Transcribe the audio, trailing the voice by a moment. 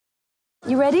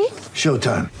You ready?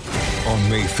 Showtime. On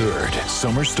May 3rd,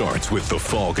 summer starts with The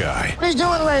Fall Guy. Let's do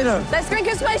it later. Let's drink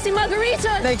a spicy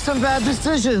margarita. Make some bad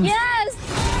decisions.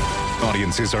 Yes!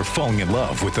 Audiences are falling in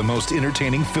love with the most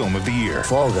entertaining film of the year.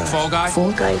 Fall Guy. Fall Guy?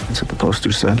 Fall guy. That's what the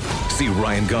poster said. See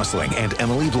Ryan Gosling and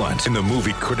Emily Blunt in the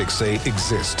movie critics say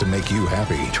exists to make you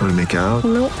happy. Trying to make it out?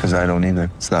 Nope. Because I don't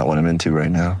either. It's not what I'm into right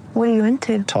now. What are you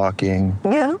into? Talking.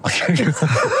 Yeah.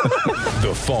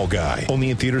 The Fall Guy.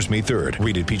 Only in theaters May 3rd.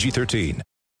 Rated PG-13.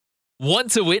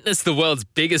 Want to witness the world's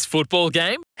biggest football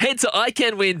game? Head to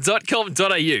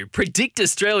iCanWin.com.au, predict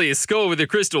Australia's score with a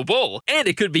crystal ball, and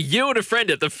it could be you and a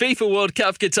friend at the FIFA World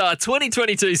Cup Qatar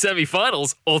 2022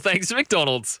 semi-finals, all thanks to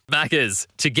McDonald's. Maccas,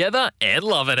 together and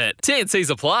loving it. TNCs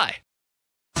apply.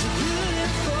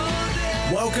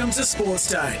 Welcome to Sports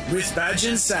Day with Badge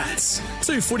and Sats.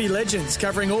 Two footy legends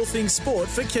covering all things sport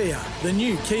for Kia. The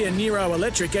new Kia Niro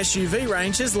electric SUV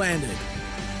range has landed.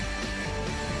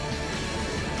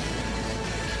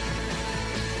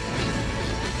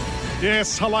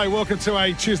 Yes, hello, welcome to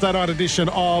a Tuesday night edition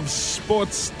of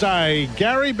Sports Day.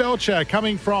 Gary Belcher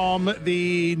coming from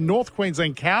the North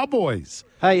Queensland Cowboys.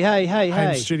 Hey.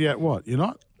 Home studio, what, you're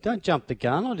not? Don't jump the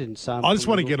gun. I didn't say I just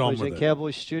want to get on with it.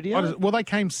 Cowboys studio. Well, they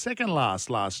came second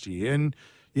last year, and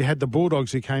you had the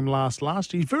Bulldogs who came last year.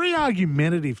 He's very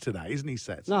argumentative today, isn't he,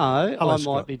 Sats? No, Hello, I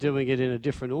Scott. might be doing it in a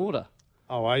different order.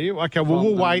 Oh, are you? Okay, well, From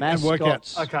we'll the wait and work out.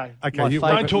 mascots. Okay. Okay, My you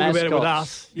favourite wait. Don't talk about it with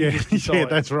mascots. us. Yeah,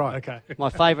 that's right. Okay. My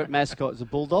favourite mascot is a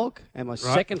bulldog, and my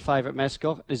second favourite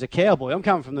mascot is a cowboy. I'm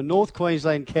coming from the North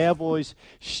Queensland Cowboys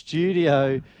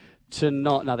studio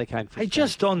tonight. No, they came from Hey,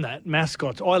 just on that,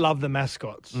 mascots. I love the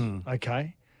mascots.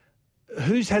 Okay.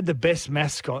 Who's had the best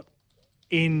mascot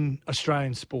in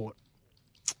Australian sport?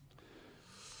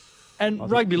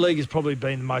 And rugby league has probably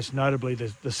been most notably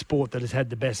the sport that has had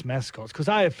the best mascots, because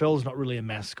AFL's not really a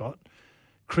mascot.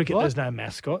 Cricket, What? there's no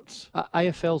mascots.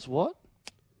 AFL's what?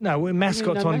 No, we're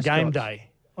mascots no on game mascots? day.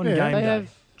 On Yeah, game They day.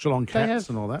 have Geelong They Cats have-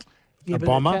 and all that. Yeah, a but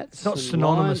bomber. cats It's not and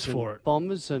synonymous lions for and it.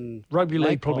 Bombers and Rugby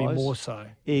league probably magpies, more so.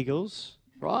 Eagles.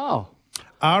 Wow.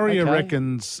 Aria Okay.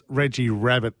 reckons Reggie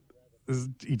Rabbit,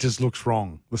 he just looks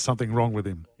wrong. There's something wrong with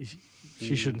him.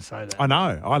 She shouldn't say that. I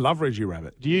know. I love Reggie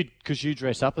Rabbit. Because you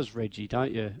dress up as Reggie,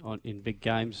 don't you, in big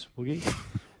games, Woogie?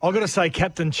 I've got to say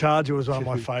Captain Charger was one of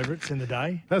my favourites in the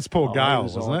day. That's Paul Oh, Gale, he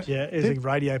was wasn't on. it? Yeah, he's a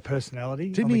radio personality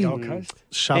on Didn't the he Gold Coast.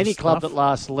 shove Any club stuff? that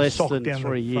lasts less Sock than down the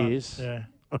 3 front. years. Yeah.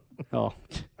 Oh,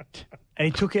 And he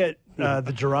took out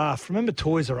the giraffe. Remember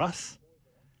Toys R Us?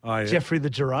 Oh, yeah. Jeffrey the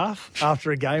giraffe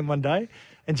after a game one day.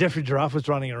 And Jeffrey Giraffe was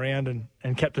running around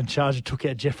and Captain Charger took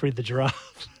out Jeffrey the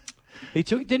giraffe.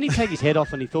 didn't he take his head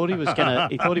off and he thought he was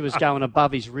going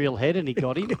above his real head and he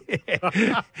got him?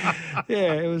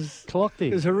 Yeah, it was Clocked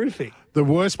him. horrific. The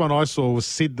worst one I saw was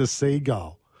Sid the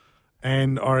Seagull.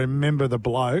 And I remember the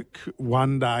bloke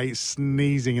one day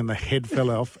sneezing and the head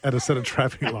fell off at a set of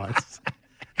traffic lights.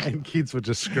 And kids were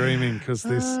just screaming because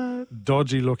this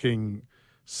dodgy-looking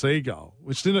seagull,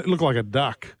 which didn't look like a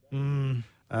duck. Why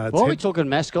are we talking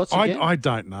mascots again? I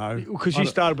don't know. Because you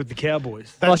started with the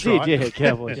Cowboys. That's I right. did, yeah,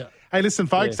 Cowboys. Hey, listen,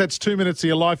 folks, Yeah. that's 2 minutes of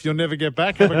your life you'll never get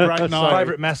back. Have a great night.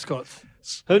 Favourite mascots.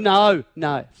 Who? No.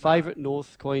 Favourite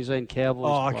North Queensland Cowboys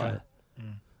Oh, okay. player.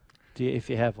 If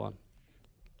you have one.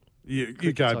 You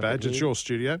Cricket's go, like Badge. a It's hero. your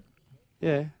studio.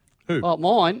 Yeah. Who? Oh,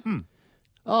 mine?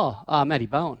 Matty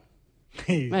Bowen.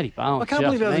 Matty Bowen. I can't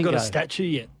believe he hasn't got a Mango. statue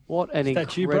yet. What an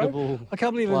Statue, incredible bro. I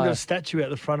can't believe he hasn't got player. a statue out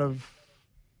the front of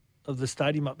the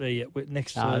stadium up there yet,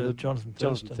 next to Jonathan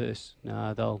Thurston. Thirst.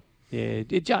 No, they'll. Yeah,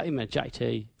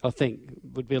 JT, I think,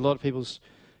 would be a lot of people's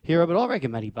hero, but I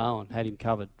reckon Matty Bowen had him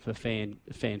covered for fan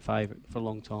favourite for a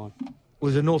long time.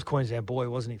 Was a North Queensland boy,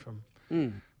 wasn't he, from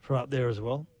up there as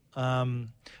well?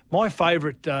 My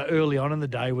favourite early on in the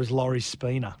day was Laurie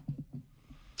Spina.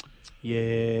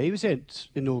 Yeah, he was their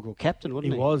inaugural captain,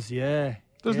 wasn't He he? was, yeah.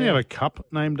 Doesn't he have a cup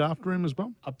named after him as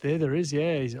well? Up there is,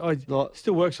 yeah. He's Like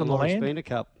still works on the Laurie land. Spina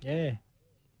Cup. Yeah.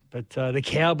 But the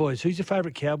Cowboys, who's your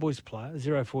favourite Cowboys player?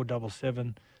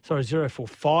 0457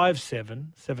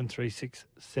 736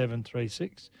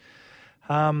 736.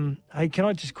 Hey, can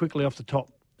I just quickly off the top,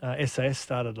 SAS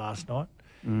started last night.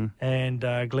 And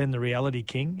Glenn, the reality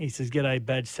king, he says, "G'day,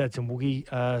 Badge, Sats and Woogie.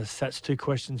 Sats, 2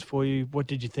 questions for you. What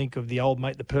did you think of the old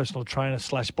mate, the personal trainer /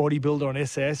 bodybuilder on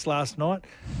SAS last night?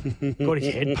 Got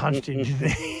his head punched in,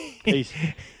 didn't he?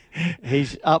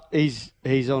 He's up. He's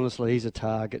honestly he's a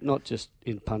target, not just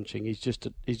in punching. He's just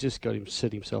got him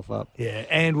set himself up. Yeah,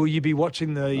 and will you be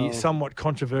watching the somewhat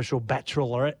controversial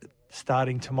Bachelorette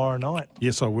starting tomorrow night?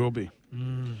 Yes, I will be.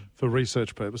 For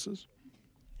research purposes.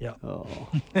 Yeah. Oh,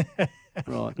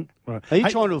 right. Right. Are you Hey,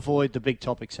 trying to avoid the big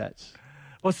topic, Sats?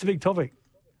 What's the big topic?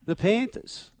 The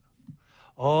Panthers.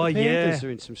 Oh, the yeah. Panthers are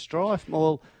in some strife.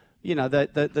 Well, you know, the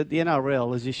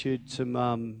NRL has issued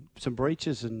some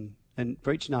breaches and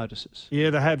breach notices.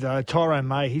 Yeah, they have. Tyrone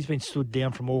May, he's been stood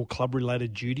down from all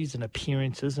club-related duties and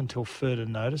appearances until further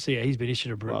notice. Yeah, he's been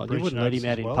issued a breach notice. Well, you wouldn't let him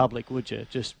out in well. public, would you?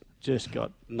 Just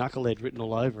got knucklehead written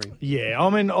all over him. Yeah, I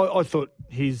mean, I thought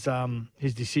his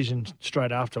decision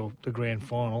straight after the grand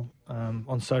final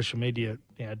on social media,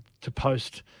 to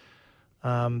post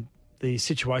the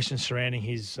situation surrounding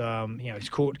his his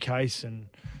court case, and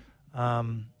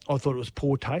I thought it was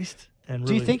poor taste. And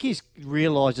Do really, you think he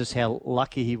realises how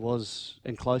lucky he was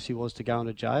and close he was to go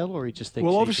into jail, or he just thinks?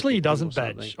 Well, he's obviously a he victim or doesn't,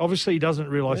 something? Badge. Obviously he doesn't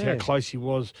realise how Yeah. close he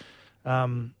was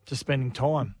to spending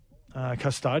time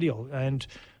custodial, and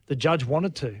the judge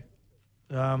wanted to,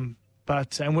 and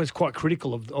was quite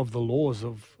critical of the laws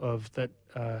of that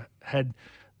had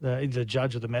the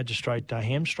judge or the magistrate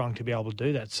hamstrung to be able to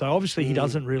do that. So obviously he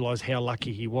doesn't realise how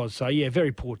lucky he was. So yeah,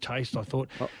 very poor taste, I thought.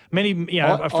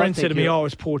 A friend said to me, "Oh,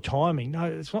 it's poor timing." No,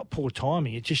 it's not poor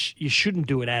timing. It's just you shouldn't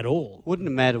do it at all. Wouldn't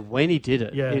have mattered when he did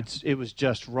it. Yeah. It was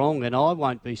just wrong, and I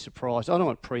won't be surprised. I don't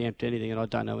want to preempt anything, and I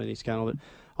don't know anything's going on, but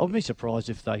I wouldn't be surprised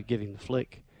if they give him the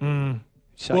flick.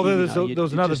 So, Well, there you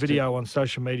was another just video on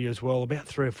social media as well, about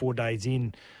 3 or 4 days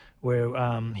in, where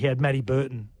he had Matty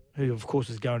Burton, who of course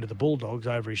is going to the Bulldogs,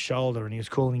 over his shoulder, and he was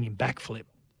calling him backflip,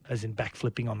 as in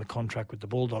backflipping on the contract with the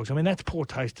Bulldogs. I mean, that's poor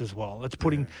taste as well. It's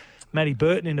putting Matty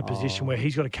Burton in a position where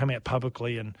he's got to come out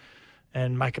publicly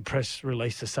and make a press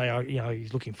release to say,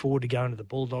 he's looking forward to going to the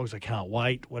Bulldogs. I can't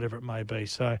wait, whatever it may be.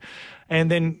 So,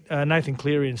 and then Nathan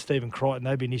Cleary and Stephen Crichton,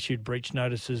 they've been issued breach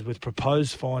notices with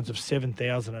proposed fines of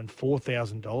 $7,000 and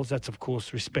 $4,000. That's, of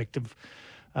course, respective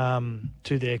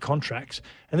to their contracts.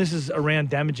 And this is around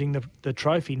damaging the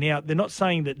trophy. Now, they're not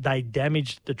saying that they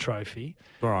damaged the trophy.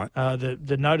 Right.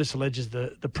 The notice alleges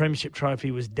the Premiership trophy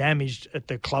was damaged at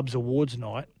the club's awards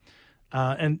night.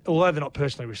 And although they're not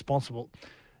personally responsible,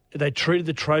 they treated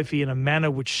the trophy in a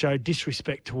manner which showed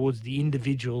disrespect towards the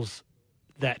individuals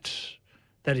that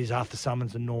is Arthur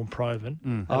Summons and Norm Provan.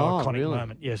 An iconic really?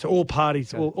 moment. Yeah, so all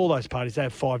parties, all those parties, they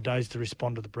have 5 days to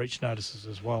respond to the breach notices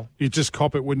as well. You just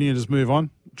cop it, wouldn't you? Just move on.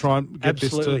 Try and get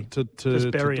Absolutely. this to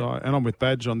Just bury it. die. And I'm with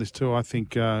Badge on this too. I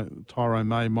think Tyrone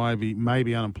May may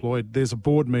be unemployed. There's a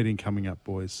board meeting coming up,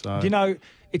 boys. So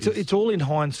It's all in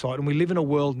hindsight, and we live in a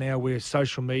world now where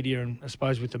social media, and I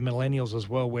suppose with the millennials as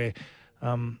well, where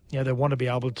they want to be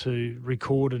able to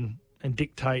record and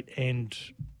dictate and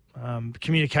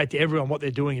communicate to everyone what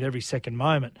they're doing at every second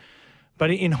moment. But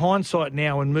in hindsight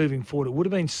now and moving forward, it would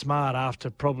have been smart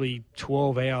after probably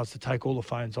 12 hours to take all the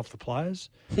phones off the players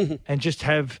and just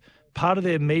have part of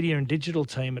their media and digital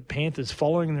team at Panthers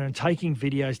following them and taking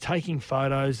videos, taking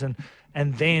photos, and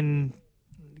then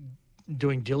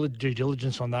doing due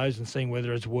diligence on those and seeing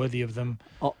whether it's worthy of them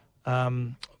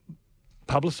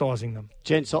publicising them.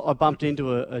 Gents, I bumped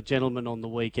into a gentleman on the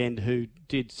weekend who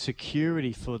did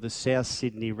security for the South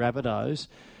Sydney Rabbitohs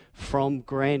from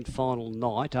grand final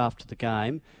night after the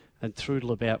game and through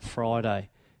till about Friday.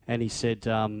 And he said,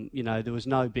 there was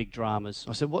no big dramas.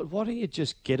 I said, why don't you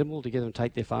just get them all together and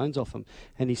take their phones off them?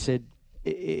 And he said,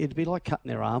 it'd be like cutting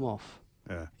their arm off.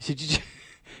 Yeah.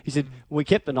 He said, we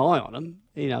kept an eye on them.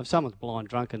 If someone's blind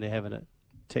drunk and they're having a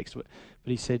text. But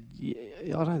he said, I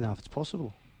don't know if it's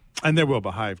possible. And they're well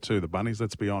behaved too, the Bunnies,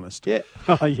 let's be honest. Yeah.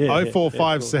 Oh, yeah.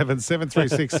 0457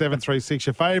 736 736.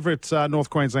 Your favourite North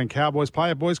Queensland Cowboys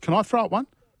player, boys. Can I throw out one?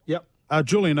 Yep.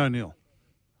 Julian O'Neill.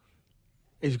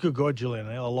 He's a good guy, Julian.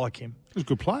 I like him. He's a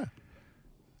good player.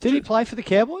 Did he play for the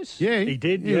Cowboys? Yeah, He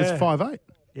did, He was yeah. 5'8".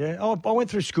 Yeah, I went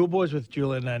through schoolboys with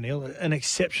Julian O'Neill, an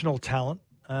exceptional talent.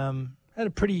 Had a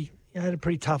pretty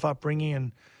tough upbringing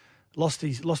and lost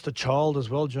a child as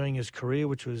well during his career,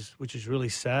 which was really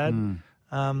sad.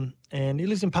 And he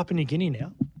lives in Papua New Guinea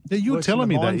now. Yeah, you were Works in telling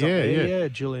the me that. mines up there. Yeah.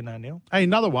 Julian O'Neill. Hey,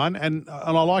 another one, and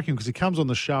I like him because he comes on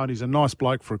the show and he's a nice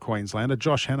bloke for a Queenslander.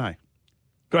 Josh Hannay.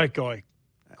 Great guy.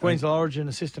 Queensland Origin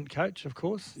assistant coach, of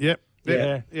course. Yep.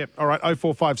 Yeah. All right,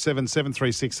 0457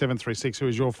 736 736. Who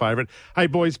is your favourite? Hey,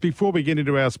 boys, before we get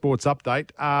into our sports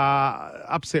update,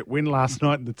 upset win last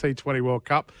night in the T20 World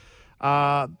Cup.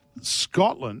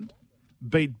 Scotland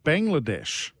beat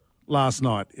Bangladesh last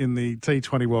night in the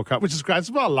T20 World Cup, which is great.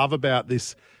 That's what I love about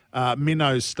this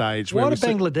minnows stage. Why where do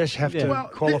Bangladesh have to Well,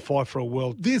 qualify for a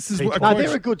world? This is T20? what No,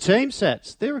 they're a good team,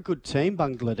 Sats. They're a good team,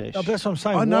 Bangladesh. No, but that's what I'm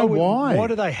saying. I know why. Why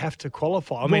do they have to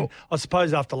qualify? I mean, I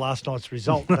suppose after last night's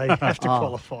result, they have to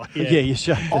qualify. Yeah, you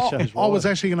show, that shows why. I was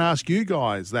actually going to ask you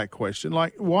guys that question.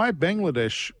 Like, why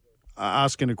Bangladesh are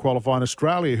asking to qualify in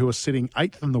Australia, who are sitting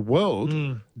 8th in the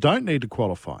world, don't need to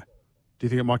qualify? Do you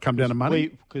think it might come down to money?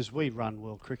 Because we run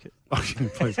world cricket.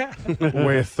 Please.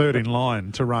 We're third in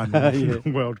line to run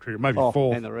world cricket. Maybe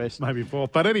fourth. And the rest. Maybe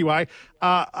fourth. But anyway,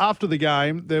 after the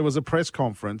game, there was a press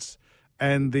conference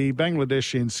and the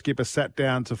Bangladeshian skipper sat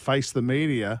down to face the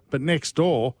media. But next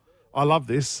door, I love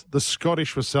this, the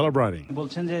Scottish were celebrating.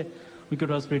 বলছেন যে wicket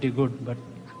was pretty good, but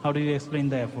how do you explain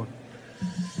the effort?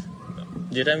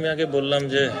 যেটা আমি আগে বললাম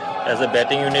যে as a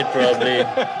batting unit probably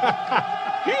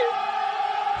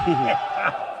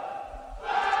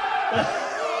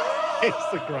It's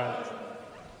the greatest.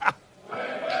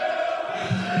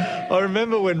 I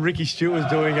remember when Ricky Stewart was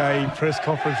doing a press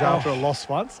conference after a loss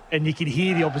once, and you could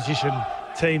hear the opposition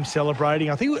team celebrating.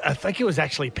 I think it was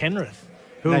actually Penrith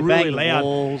who They were really banged loud.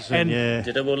 walls and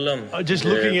যেটা বললাম Just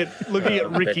looking at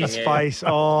Ricky's face.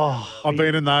 I've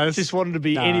been in those. Just wanted to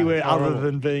be anywhere other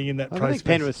than being in that I press.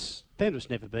 think Penrith's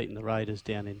never beaten the Raiders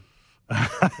down in.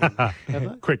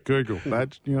 Quick Google,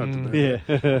 badge. You know what to do. Yeah.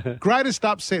 Greatest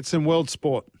upsets in world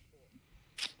sport.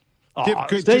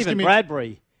 Stephen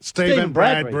Bradbury. Stephen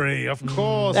Bradbury, of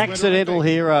course. Accidental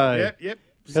hero. Yep.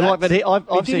 But I've He did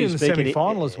seen it him in the speak.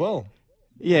 semi-final as well.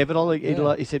 Yeah, but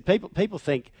he said people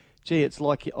think, gee, it's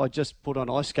like I just put on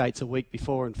ice skates a week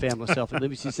before and found myself at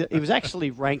Olympics. He was actually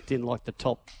ranked in like the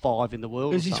top 5 in the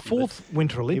world. It was his fourth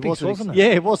Winter Olympics, wasn't it?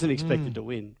 Yeah, it wasn't expected to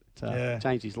win. So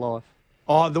changed his life.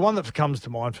 Oh, the one that comes to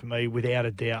mind for me, without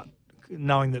a doubt,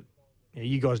 knowing that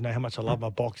you guys know how much I love my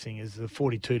boxing, is the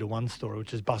 42-1 story,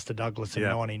 which is Buster Douglas in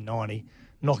 1990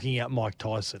 knocking out Mike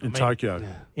Tyson. In Tokyo.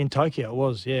 In Tokyo, it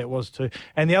was. Yeah, it was too.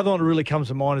 And the other one that really comes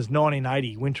to mind is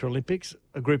 1980 Winter Olympics.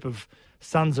 A group of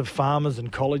sons of farmers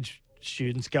and college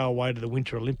students go away to the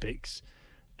Winter Olympics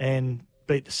and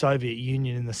beat the Soviet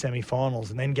Union in the semi-finals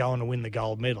and then go on to win the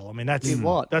gold medal. I mean, that's in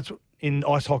what? That's in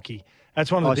ice hockey.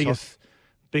 That's one of the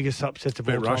biggest upsets of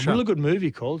all time. Russia. Really good movie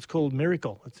it's called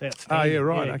Miracle. It's outstanding. Oh, yeah,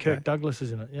 right. Yeah, okay. Kirk Douglas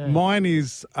is in it. Yeah. Mine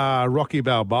is Rocky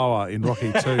Balboa in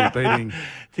Rocky 2 beating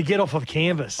To get off of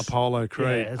canvas. Apollo Creed.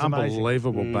 Yeah, it's amazing.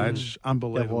 Unbelievable badge.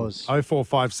 Unbelievable. It was.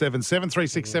 0457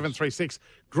 736 736.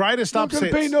 Greatest upsets.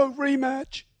 There can be no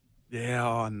rematch. Yeah,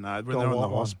 I know. When they're in the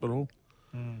hospital.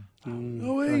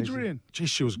 Oh, Adrian. Gee,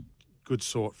 she was good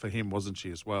sort for him, wasn't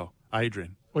she, as well?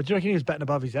 Adrian. Well, do you reckon he was batting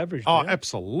above his average? Oh, do you?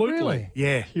 absolutely. Really?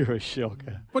 Yeah. You're a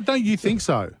shocker. Well, don't you think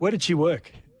so? Where did she work?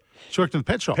 She worked in the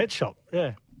pet shop. Pet shop,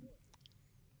 yeah.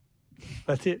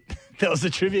 That's it. That was the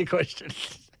trivia question.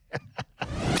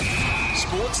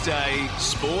 Sports Day,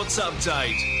 Sports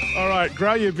Update. All right,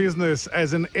 grow your business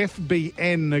as an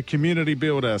FBN community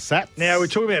builder. Sats. Now, we're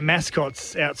talking about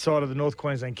mascots outside of the North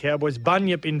Queensland Cowboys.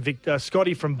 Bunyip in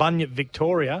Scotty from Bunyip,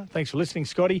 Victoria. Thanks for listening,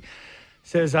 Scotty.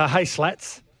 Says, hey,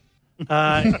 Slats.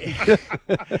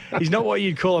 He's not what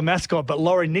you'd call a mascot, but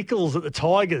Laurie Nichols at the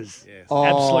Tigers. Yes.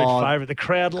 Absolute favourite. The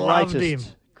crowd loved him.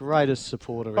 Greatest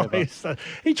supporter ever.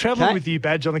 He travelled with you,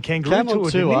 Badge, on the Kangaroo Came Tour, on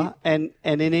didn't tour, and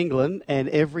in England, and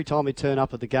every time he'd turn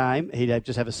up at the game, he'd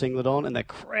just have a singlet on, and the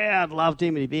crowd loved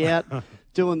him, and he'd be out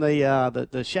doing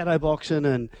the shadow boxing,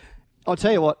 and I'll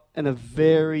tell you what, and a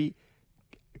great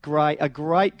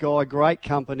guy, great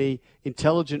company,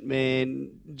 intelligent man,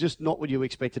 just not what you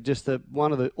expected, just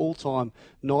one of the all-time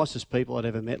nicest people I'd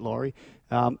ever met, Laurie.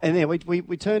 And then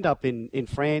we turned up in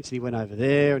France, and he went over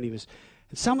there, and he was.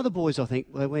 And some of the boys, I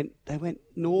think, they went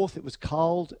north. It was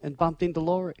cold and bumped into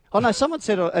Laurie. Oh no, someone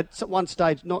said at one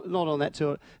stage, not on that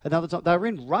tour, another time they were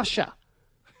in Russia,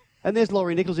 and there's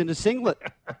Laurie Nichols in a singlet,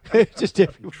 just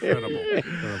everywhere.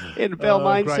 Incredible. In a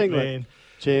Balmain singlet. Man.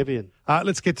 Champion.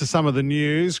 Let's get to some of the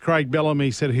news. Craig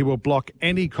Bellamy said he will block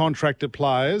any contracted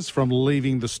players from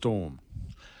leaving the Storm.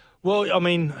 Well, I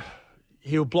mean,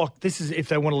 he'll block. This is if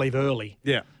they want to leave early.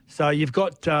 Yeah. So you've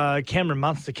got Cameron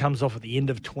Munster comes off at the end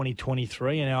of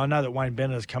 2023. And I know that Wayne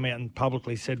Bennett has come out and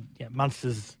publicly said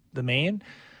Munster's the man.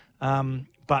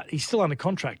 But he's still under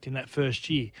contract in that first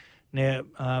year. Now,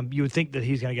 you would think that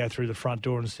he's going to go through the front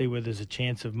door and see where there's a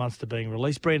chance of Munster being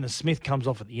released. Brandon Smith comes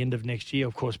off at the end of next year.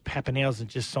 Of course, Pappenhausen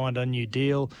just signed a new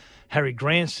deal. Harry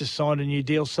Grant's just signed a new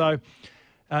deal. So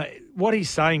what he's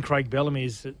saying, Craig Bellamy,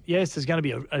 is that, yes, there's going to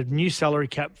be a new salary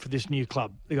cap for this new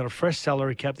club. They've got a fresh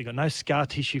salary cap. They've got no scar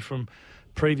tissue from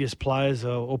previous players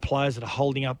or players that are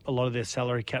holding up a lot of their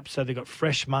salary cap. So they've got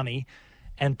fresh money,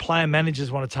 and player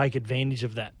managers want to take advantage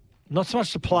of that. Not so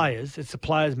much the players, it's the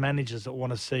players' managers that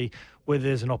want to see whether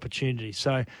there's an opportunity.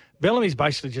 So Bellamy's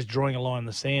basically just drawing a line in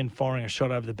the sand, firing a shot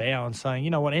over the bow and saying, you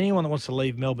know what, anyone that wants to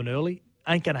leave Melbourne early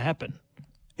ain't going to happen.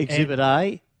 Exhibit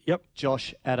A, yep.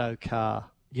 Josh Addo-Carr.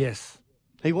 Yes.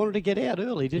 He wanted to get out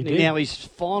early, didn't he? Did. Now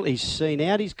he's seen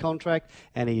out his contract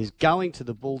and he is going to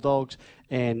the Bulldogs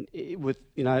and did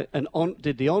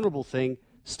the honourable thing,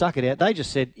 stuck it out. They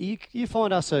just said, you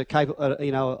find us a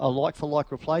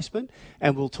like-for-like replacement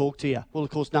and we'll talk to you. Well, of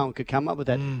course, no one could come up with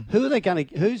that. Who are they going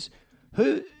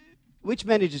to... Which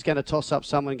manager's going to toss up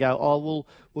someone and go,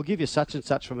 we'll give you such and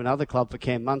such from another club for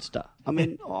Cam Munster? I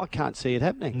mean, I can't see it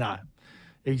happening. No,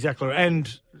 exactly.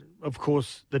 And, of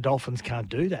course, the Dolphins can't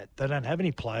do that. They don't have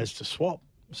any players to swap.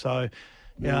 So,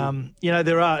 there are...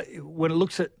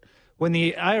 When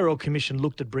the ARL Commission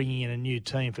looked at bringing in a new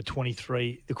team for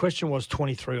 23, the question was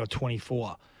 23 or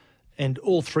 24. And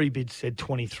all three bids said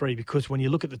 23 because when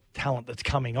you look at the talent that's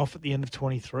coming off at the end of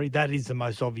 23, that is the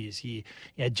most obvious year.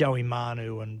 Joey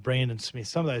Manu and Brandon Smith,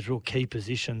 some of those real key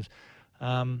positions.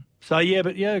 Craig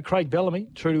Bellamy,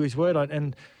 true to his word,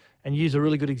 and use a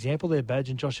really good example there, Badge,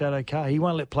 and Josh Adokar. He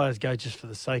won't let players go just for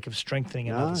the sake of strengthening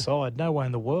another side. No way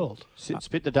in the world.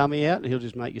 Spit the dummy out and he'll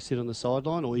just make you sit on the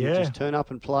sideline, or you just turn up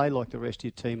and play like the rest of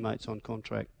your teammates on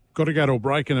contract. Got to go to a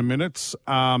break in a minute.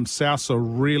 Souths are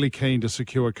really keen to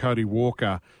secure Cody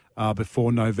Walker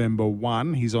before November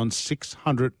 1. He's on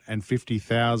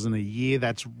 $650,000 a year.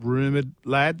 That's rumoured,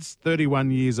 lads.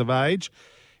 31 years of age.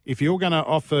 If you're going to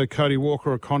offer Cody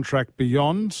Walker a contract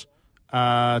beyond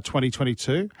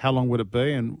 2022, how long would it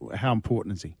be and how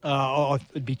important is he?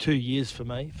 It'd be 2 years for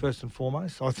me, first and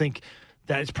foremost. I think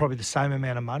that's probably the same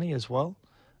amount of money as well.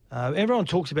 Everyone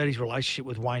talks about his relationship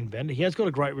with Wayne Bennett. He has got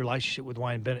a great relationship with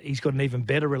Wayne Bennett. He's got an even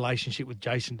better relationship with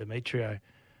Jason Demetrio.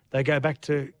 They go back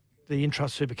to the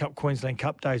Intrust Super Cup Queensland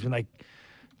Cup days when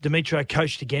Demetrio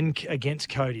coached again against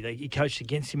Cody. He coached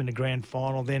against him in the grand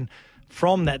final. Then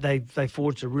from that, they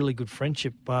forged a really good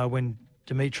friendship when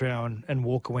Demetrio and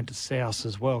Walker went to South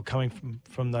as well, coming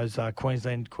from those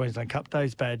Queensland Cup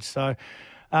days, Badge. So,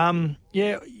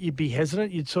 you'd be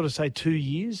hesitant. You'd sort of say 2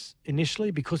 years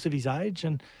initially because of his age,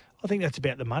 and I think that's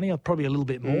about the money. Probably a little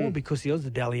bit more because he was the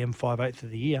Dally M5/8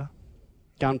 of the year.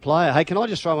 Gun player. Hey, can I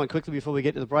just throw one quickly before we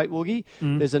get to the break, Woogie?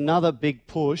 There's another big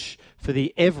push for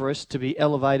the Everest to be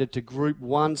elevated to Group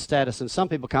 1 status, and some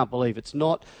people can't believe it's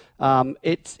not.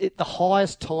 It's the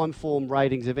highest time form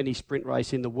ratings of any sprint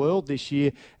race in the world this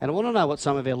year, and I want to know what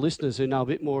some of our listeners who know a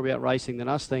bit more about racing than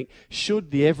us think. Should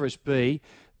the Everest be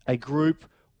a Group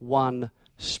 1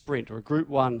 sprint or a Group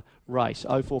 1 race?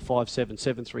 0457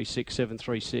 736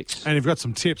 736. And you've got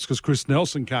some tips because Chris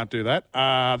Nelson can't do that.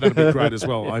 That'd be great as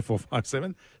well.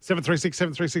 0457 736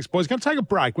 736. Boys, going to take a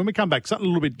break. When we come back, something a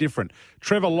little bit different.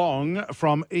 Trevor Long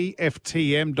from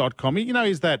EFTM.com. You know,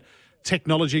 he's that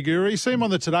technology guru. You see him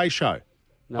on the Today Show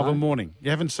of a morning.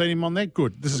 You haven't seen him on there?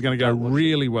 Good. This is going to go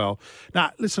really well. Now,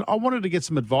 listen, I wanted to get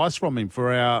some advice from him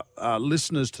for our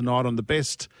listeners tonight on the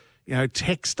best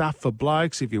tech stuff for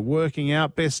blokes. If you're working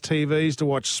out, best TVs to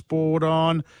watch sport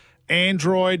on,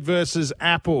 Android versus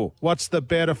Apple. What's the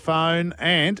better phone?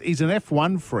 And he's an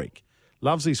F1 freak.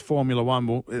 Loves his Formula One.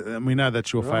 Well, we know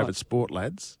that's your favourite sport,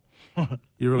 lads.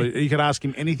 You could ask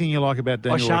him anything you like about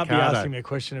Daniel Ricciardo. I shan't be asking me a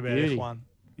question about F1.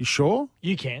 You sure?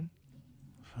 You can.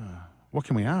 What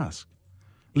can we ask?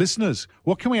 Listeners,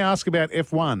 what can we ask about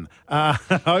F1?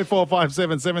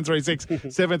 0457 736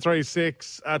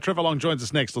 736. Trevor Long joins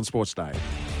us next on Sports Day.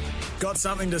 Got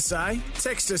something to say?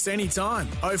 Text us anytime.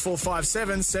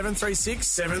 0457 736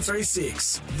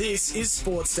 736. This is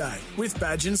Sports Day with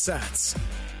Badge and Sats.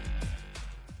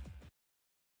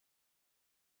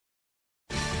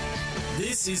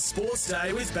 This is Sports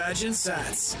Day with Badge and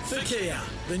Sats. For Kia,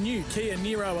 the new Kia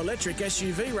Niro electric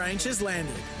SUV range has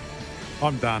landed.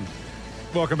 I'm done.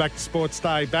 Welcome back to Sports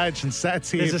Day. Badge and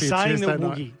Sats here. There's a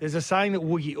saying that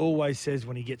Woogie always says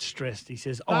when he gets stressed. He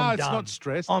says, I'm done. It's not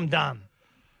stressed. I'm done.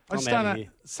 I just don't know.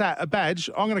 A Badge,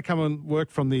 I'm going to come and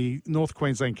work from the North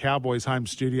Queensland Cowboys home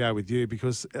studio with you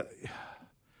because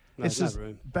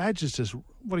Badge is just,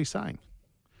 what are you saying?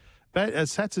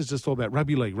 Sats is just all about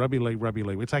rugby league.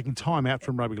 We're taking time out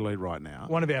from rugby league right now.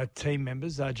 One of our team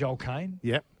members, Joel Kane,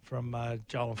 from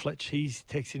Joel and Fletch, he's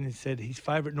texted and said his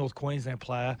favourite North Queensland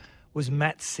player was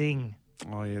Matt Singh.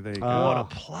 Oh, yeah, there you go. What a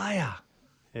player.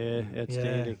 Yeah,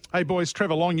 outstanding. Yeah. Hey, boys,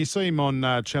 Trevor Long, you see him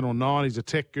on Channel 9. He's a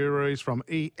tech guru. He's from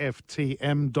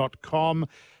EFTM.com.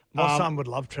 My son would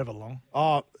love Trevor Long.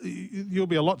 Oh, you'll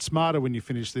be a lot smarter when you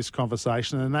finish this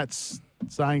conversation, and that's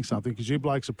saying something because you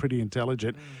blokes are pretty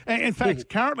intelligent. And in fact,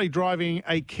 currently driving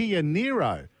a Kia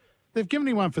Niro. They've given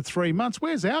him one for 3 months.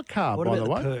 Where's our car, by the way? What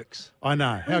about the perks? I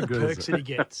know. How good is it? The perks that he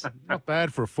gets. Not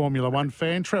bad for a Formula One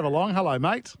fan. Trevor Long, hello,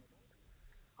 mate.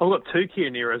 I've got 2 Kia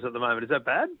Niros at the moment. Is that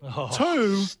bad? Oh,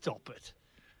 2? Stop it.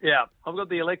 Yeah. I've got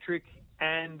the electric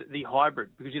and the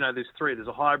hybrid because, there's 3. There's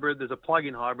a hybrid, there's a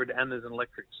plug-in hybrid, and there's an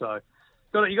electric. So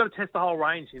you got to test the whole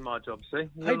range in my job, see?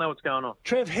 You don't know what's going on.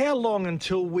 Trev, how long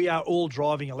until we are all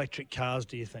driving electric cars,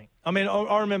 do you think? I mean,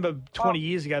 I remember 20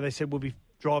 years ago they said we'll be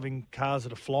driving cars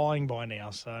that are flying by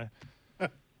now. So,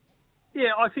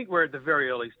 yeah, I think we're at the very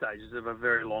early stages of a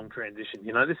very long transition.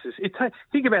 You know,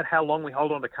 think about how long we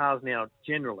hold on to cars now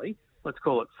generally. Let's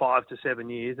call it 5 to 7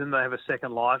 years, and they have a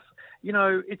second life. You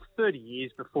know, it's 30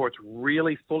 years before it's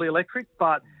really fully electric,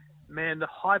 but man, the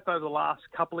hype over the last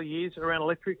couple of years around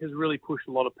electric has really pushed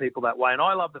a lot of people that way. And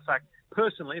I love the fact,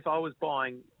 personally, if I was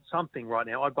buying something right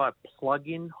now, I'd buy a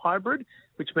plug-in hybrid,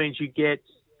 which means you get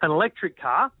an electric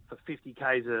car for 50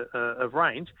 k's of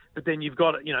range, but then you've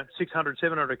got 600,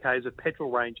 700 k's of petrol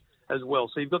range as well.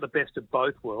 So you've got the best of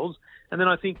both worlds. And then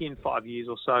I think in 5 years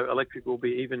or so, electric will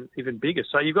be even bigger.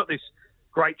 So you've got this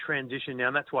great transition now,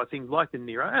 and that's why things like the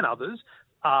Nero and others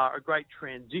are a great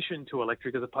transition to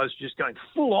electric as opposed to just going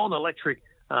full-on electric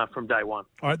from day one.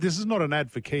 All right, this is not an ad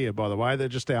for Kia, by the way. They're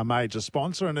just our major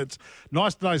sponsor, and it's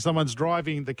nice to know someone's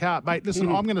driving the car. Mate,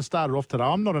 listen, I'm going to start it off today.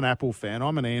 I'm not an Apple fan.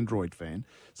 I'm an Android fan.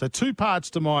 So 2 parts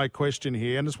to my question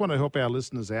here, and I just want to help our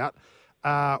listeners out.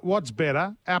 What's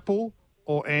better, Apple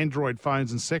or Android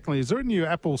phones? And secondly, is there a new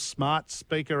Apple smart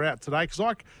speaker out today?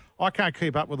 Because I can't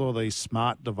keep up with all these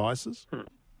smart devices.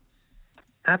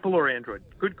 Apple or Android?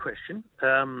 Good question.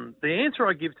 The answer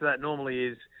I give to that normally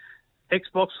is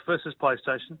Xbox versus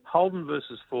PlayStation, Holden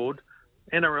versus Ford,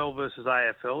 NRL versus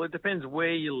AFL. It depends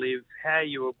where you live, how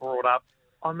you were brought up.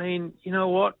 I mean, you know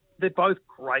what? They're both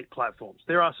great platforms.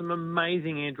 There are some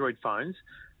amazing Android phones.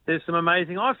 There's some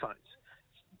amazing iPhones.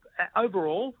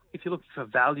 Overall, if you're looking for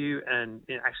value and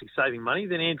actually saving money,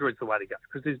 then Android's the way to go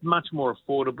because there's much more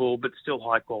affordable but still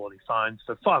high-quality phones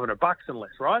for $500 and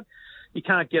less, right? You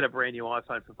can't get a brand new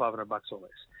iPhone for $500 or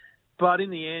less. But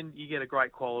in the end, you get a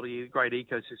great quality, a great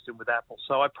ecosystem with Apple.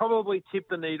 So I'd probably tip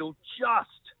the needle just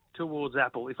towards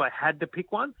Apple if I had to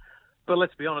pick one. But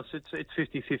let's be honest, it's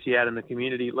 50-50 out in the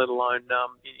community, let alone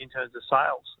in terms of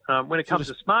sales. When it comes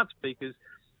to smart speakers,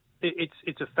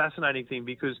 it's a fascinating thing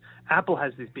because Apple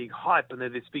has this big hype and they're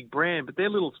this big brand, but their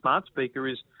little smart speaker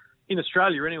is, in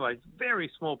Australia anyway,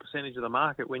 very small percentage of the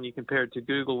market when you compare it to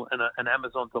Google and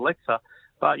Amazon's Alexa.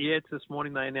 But yeah, this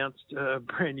morning they announced a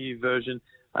brand new version.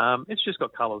 It's just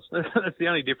got colours. That's the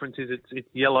only difference is it's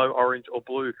yellow, orange or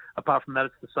blue. Apart from that,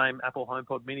 it's the same Apple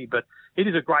HomePod Mini. But it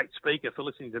is a great speaker for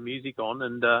listening to music on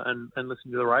and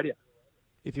listening to the radio.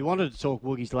 If you wanted to talk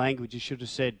Woogie's language, you should have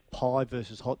said pie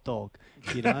versus hot dog.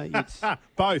 You know, it's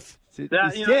both. There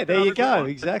you go.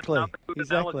 Exactly.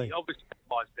 Exactly. Obviously,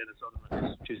 pie's better, so I'm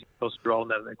not choosing to roll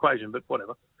that in the equation, but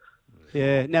whatever.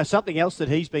 Yeah. Now, something else that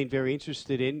he's been very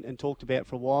interested in and talked about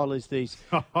for a while is these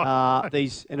and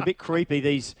a bit creepy,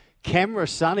 these camera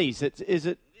sunnies. Is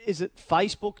it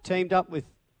Facebook teamed up with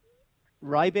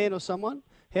Ray-Ban or someone?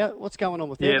 What's going on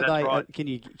with them? Yeah, that's right. Can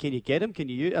you get them?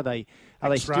 Are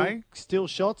they still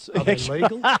shots? Are they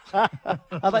legal?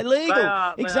 Are they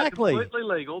legal? Exactly. They're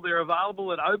completely legal. They're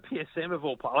available at OPSM of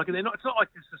all places. Like it's not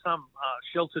like this is some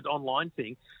sheltered online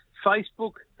thing.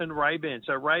 Facebook and Ray-Ban.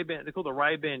 So Ray-Ban, they're called the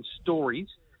Ray-Ban Stories.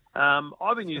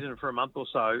 I've been using them for a month or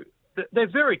so. They're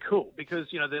very cool because,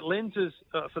 the lenses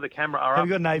for the camera are Have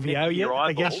you got an AVO yet?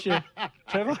 I guess you,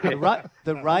 Trevor?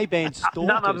 The Ray-Ban Stalkers,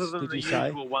 none other than the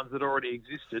usual ones that already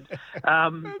existed.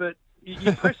 But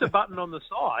you press a button on the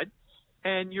side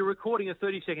and you're recording a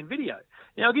 30-second video.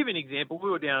 Now, I'll give you an example. We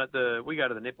go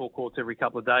to the netball courts every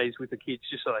couple of days with the kids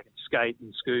just so they can skate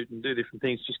and scoot and do different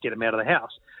things, just get them out of the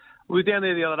house. We were down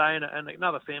there the other day and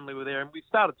another family were there and we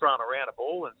started throwing around a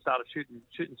ball and started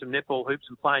shooting some netball hoops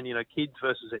and playing, kids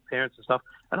versus their parents and stuff.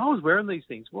 And I was wearing these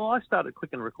things. Well, I started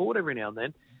clicking record every now and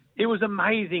then. It was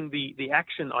amazing the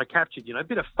action I captured, a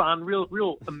bit of fun,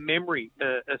 real memory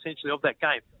essentially of that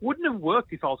game. Wouldn't have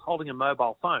worked if I was holding a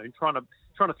mobile phone trying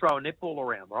to throw a netball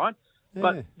around, right?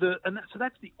 Yeah. So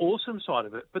that's the awesome side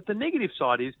of it. But the negative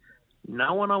side is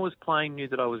no one I was playing knew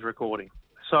that I was recording.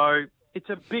 So it's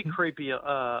a bit creepy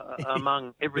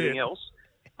among everything else,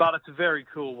 but it's very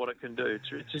cool what it can do.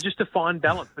 It's just a fine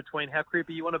balance between how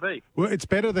creepy you want to be. Well, it's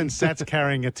better than Sats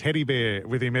carrying a teddy bear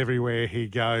with him everywhere he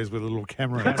goes with a little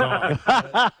camera on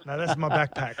top. No, that's my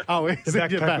backpack. Oh, the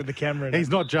backpack with the camera in it. He's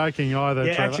not joking either,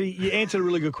 Yeah, Trevor. actually, you answered a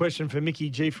really good question for Mickey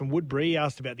G from Woodbury. He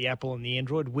asked about the Apple and the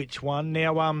Android, which one.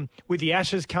 Now, with the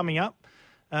Ashes coming up,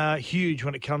 huge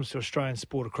when it comes to Australian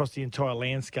sport across the entire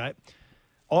landscape.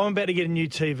 I'm about to get a new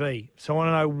TV, so I want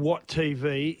to know what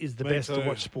TV is the best to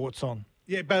watch sports on.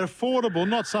 Yeah, but affordable,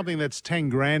 not something that's 10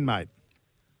 grand, mate.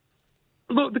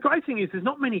 Look, the great thing is there's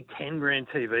not many 10 grand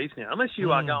TVs now, unless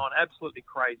you are going absolutely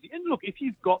crazy. And look, if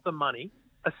you've got the money,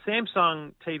 a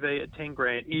Samsung TV at 10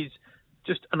 grand is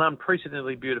just an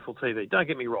unprecedentedly beautiful TV. Don't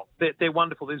get me wrong. They're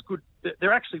wonderful.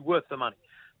 They're actually worth the money.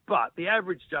 But the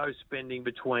average Joe's spending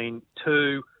between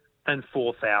 $2,000 and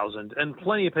 $4,000, and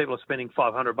plenty of people are spending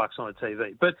 $500 on a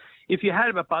TV. But if you had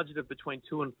a budget of between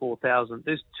 $2,000 and $4,000,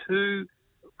 there's two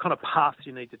kind of paths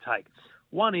you need to take.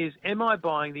 One is, am I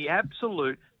buying the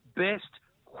absolute best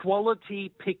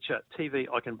quality picture TV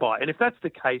I can buy? And if that's the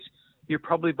case, you're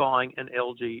probably buying an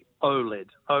LG OLED,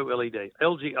 OLED,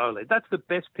 LG OLED. That's the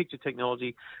best picture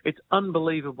technology. It's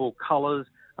unbelievable colours,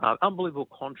 unbelievable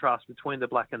contrast between the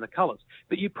black and the colours.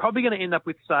 But you're probably going to end up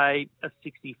with, say, a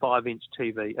 65-inch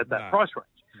TV at that price range.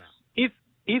 No.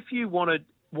 If you wanted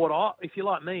if you're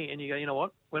like me and you go, you know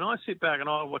what, when I sit back and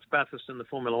I watch Bathurst in the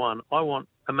Formula One, I want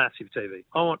a massive TV.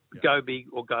 I want go big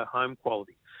or go home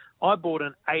quality. I bought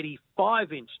an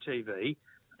 85-inch TV.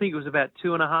 I think it was about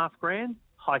 $2,500,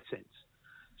 Hisense.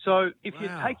 So if you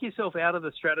take yourself out of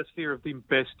the stratosphere of the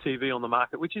best TV on the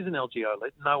market, which is an LG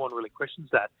OLED, no one really questions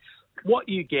that. What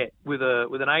you get with an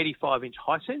 85-inch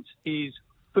Hisense is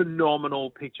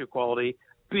phenomenal picture quality,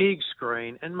 big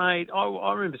screen. And, mate,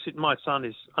 I remember sitting, my son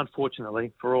is,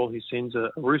 unfortunately, for all his sins,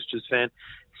 a Roosters fan,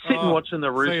 sitting watching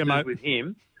the Roosters with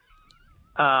him.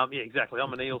 Yeah, exactly.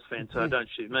 I'm an Eels fan, so don't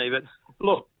shoot me. But,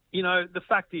 look, you know, the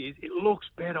fact is it looks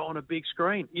better on a big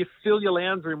screen. You fill your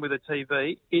lounge room with a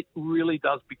TV, it really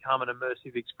does become an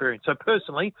immersive experience. So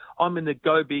personally, I'm in the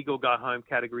go big or go home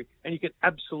category, and you can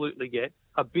absolutely get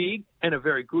a big and a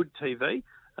very good TV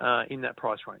in that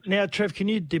price range. Now, Trev, can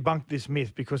you debunk this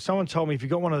myth? Because someone told me if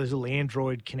you've got one of those little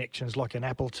Android connections like an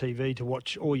Apple TV to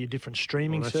watch all your different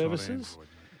streaming services,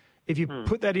 if you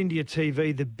put that into your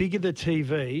TV, the bigger the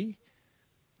TV,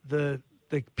 the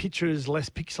picture is less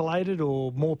pixelated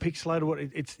or more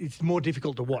pixelated. It's more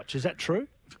difficult to watch. Is that true?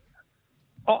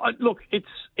 Oh, look, it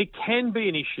can be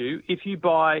an issue if you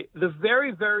buy the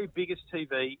very, very biggest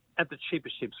TV at the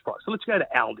cheapest price. So let's go to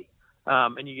Aldi,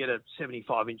 and you get a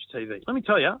 75-inch TV. Let me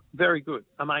tell you, very good,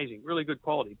 amazing, really good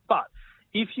quality. But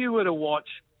if you were to watch,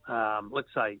 let's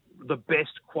say, the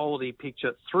best quality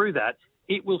picture through that,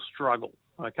 it will struggle.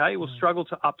 Okay, it will struggle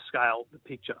to upscale the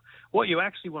picture. What you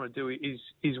actually want to do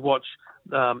is watch,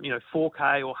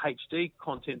 4K or HD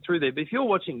content through there. But if you're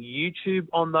watching YouTube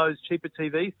on those cheaper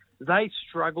TVs, they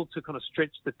struggle to kind of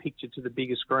stretch the picture to the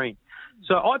bigger screen.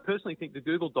 So I personally think the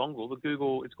Google dongle,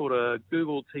 it's called a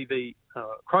Google TV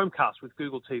Chromecast with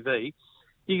Google TV.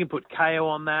 You can put KO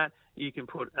on that. You can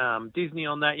put Disney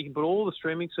on that. You can put all the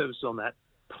streaming services on that.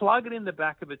 Plug it in the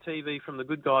back of a TV from the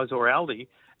Good Guys or Aldi.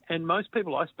 And most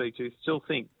people I speak to still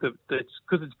think that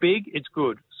because it's big, it's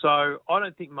good. So I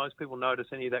don't think most people notice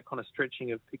any of that kind of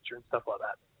stretching of picture and stuff like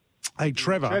that. Hey,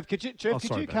 Trevor. Trev, could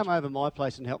you come over my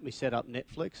place and help me set up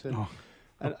Netflix?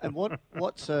 And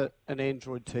what's an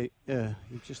Android TV?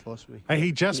 You've just lost me. Hey,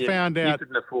 he just found out. You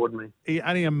couldn't afford me.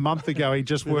 Only a month ago, he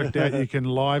just worked out you can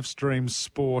live stream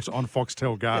sport on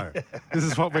Foxtel Go. This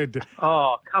is what we're doing.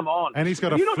 Oh, come on. And he's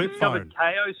got a flip phone.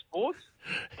 KO Sports?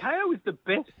 KO is the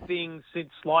best thing since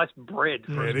sliced bread.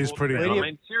 It is pretty good. I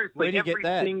mean, seriously, every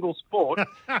single sport,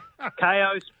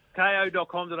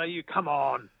 ko.com.au, come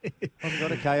on. I've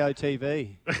got a KO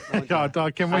TV.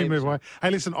 Can we move away?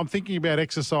 Hey, listen, I'm thinking about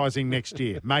exercising next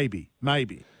year. Maybe.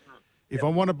 If I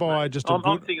want to buy just a I'm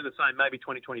thinking the same, maybe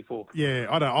 2024. Yeah,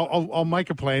 I don't know. I'll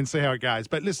make a plan, see how it goes.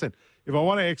 But listen, if I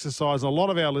want to exercise, and a lot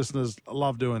of our listeners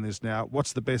love doing this now,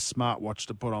 what's the best smartwatch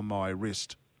to put on my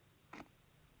wrist?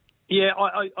 Yeah,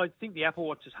 I think the Apple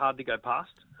Watch is hard to go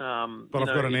past. But I've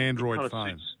got an Android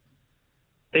phone.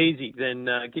 Easy, then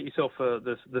get yourself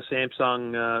the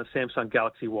Samsung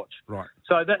Galaxy Watch. Right.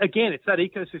 So, again, it's that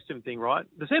ecosystem thing, right?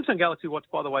 The Samsung Galaxy Watch,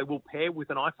 by the way, will pair with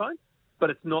an iPhone, but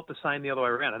it's not the same the other way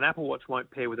around. An Apple Watch won't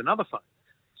pair with another phone.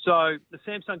 So the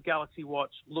Samsung Galaxy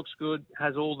Watch looks good,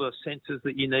 has all the sensors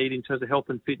that you need in terms of health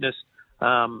and fitness.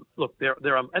 Look,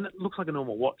 and it looks like a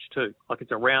normal watch too. Like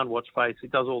it's a round watch face.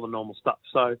 It does all the normal stuff.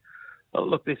 So,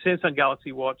 look, the Samsung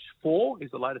Galaxy Watch 4 is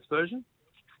the latest version.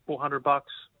 $400,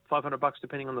 $500,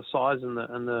 depending on the size and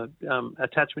the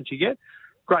attachments you get.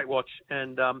 Great watch.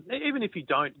 And even if you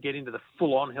don't get into the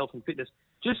full-on health and fitness,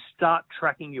 just start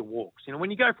tracking your walks. You know,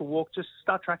 when you go for a walk, just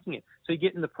start tracking it. So you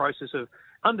get in the process of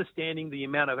understanding the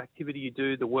amount of activity you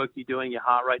do, the work you're doing, your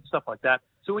heart rate, stuff like that.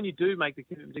 So when you do make the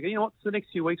commitment to go, you know what, for the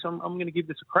next few weeks, I'm going to give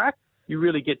this a crack, you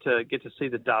really get to see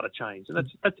the data change. And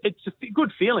it's a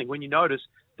good feeling when you notice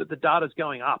that the data's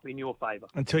going up in your favour.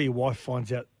 Until your wife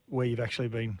finds out where you've actually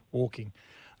been walking.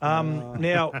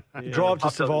 Now, Drive to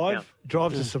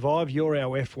Survive, you're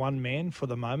our F1 man for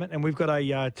the moment. And we've got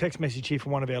a text message here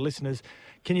from one of our listeners.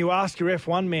 Can you ask your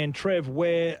F1 man, Trev,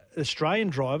 where Australian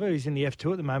driver, who's in the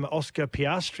F2 at the moment, Oscar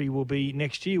Piastri, will be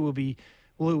next year?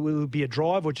 Will it be a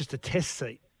drive or just a test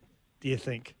seat, do you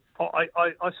think?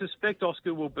 I suspect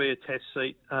Oscar will be a test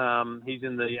seat. He's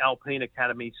in the Alpine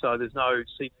Academy, so there's no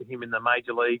seat for him in the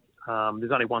major league.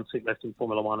 There's only one seat left in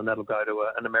Formula One, and that'll go to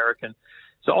an American.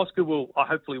 So Oscar will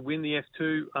hopefully win the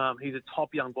F2. He's a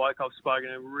top young bloke. I've spoken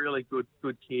to him, really good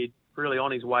kid, really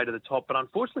on his way to the top. But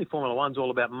unfortunately, Formula One's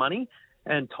all about money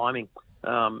and timing.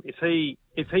 If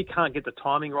he can't get the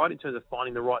timing right in terms of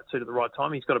finding the right seat at the right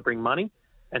time, he's got to bring money,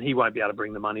 and he won't be able to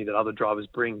bring the money that other drivers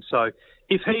bring. So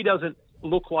if he doesn't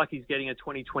look like he's getting a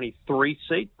 2023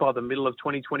 seat by the middle of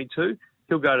 2022,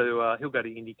 he'll go to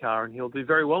IndyCar and he'll do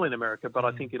very well in America. But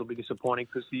I think it'll be disappointing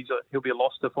because he'll be a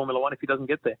loss to Formula One if he doesn't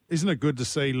get there. Isn't it good to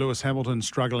see Lewis Hamilton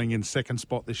struggling in second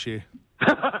spot this year?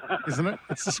 Isn't it?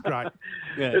 It's just great.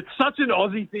 Yeah. It's such an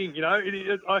Aussie thing, you know.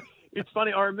 It's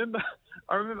funny. I remember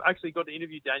actually got to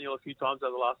interview Daniel a few times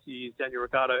over the last few years, Daniel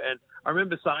Ricciardo, and I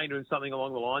remember saying to him something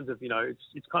along the lines of, you know,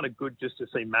 it's kind of good just to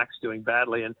see Max doing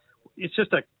badly, and it's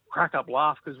just a crack-up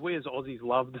laugh because we as Aussies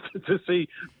love to see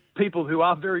people who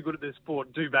are very good at their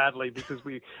sport do badly because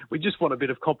we just want a bit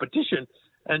of competition.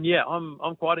 And yeah,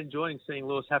 I'm quite enjoying seeing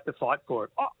Lewis have to fight for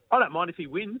it. I don't mind if he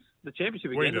wins the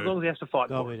championship again, as long as he has to fight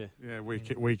for it. Yeah, we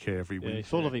care if he wins. He's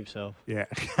full of himself. Yeah.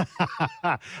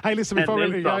 Hey, listen, before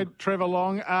we go, Trevor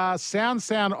Long, Sound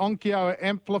Onkyo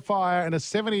amplifier and a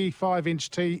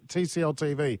 75-inch TCL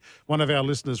TV. One of our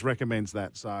listeners recommends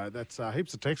that. So that's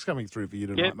heaps of text coming through for you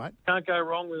tonight, mate. Can't go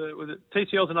wrong with it.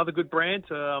 TCL's another good brand.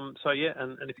 So yeah,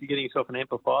 and if you're getting yourself an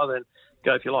amplifier, then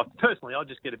go if you like. Personally, I'd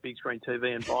just get a big screen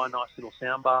TV and buy a nice little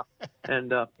sound bar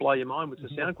and blow your mind with the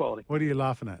sound quality. What are you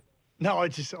laughing at? No, I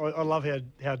love how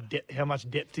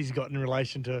much depth he's got in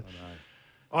relation to.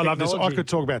 I love this. I could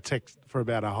talk about tech for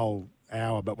about a whole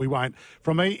hour, but we won't.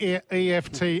 From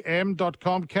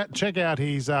EFTM.com, check out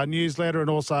his newsletter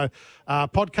and also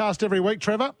podcast every week,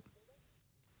 Trevor.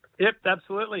 Yep,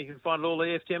 absolutely. You can find it all at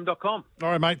EFTM.com.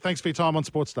 All right, mate. Thanks for your time on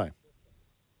Sports Day.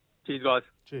 Cheers, guys.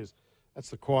 Cheers.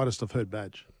 That's the quietest I've heard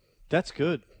Badge. That's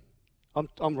good.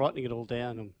 I'm writing it all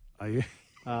down. Are you?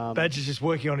 Badge is just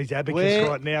working on his abacus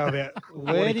right now about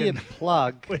where do you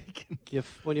plug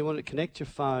when you want to connect your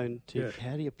phone to?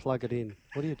 How do you plug it in?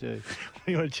 What do you do?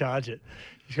 You want to charge it?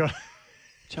 You've got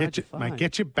to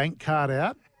get your bank card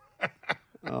out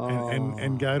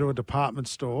and go to a department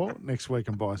store next week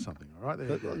and buy something. All right,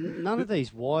 none of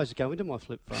these wires go into my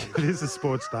flip phone. It is a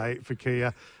sports day for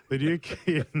Kia. The new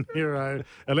Kia Niro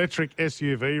electric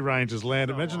SUV range has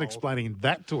landed. Imagine explaining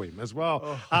that to him as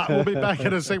well. We'll be back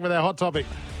in a sec with our hot topic.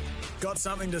 Got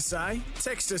something to say?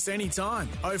 Text us anytime.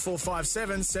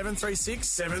 0457 736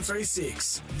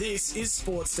 736. This is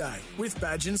Sports Day with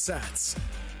Badge and Sats.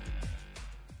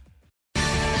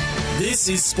 This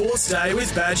is Sports Day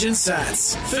with Badge and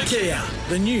Sats. For Kia,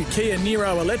 the new Kia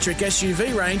Niro electric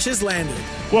SUV range has landed.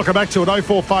 Welcome back to it.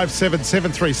 0457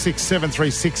 736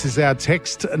 736 is our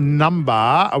text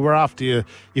number. We're after your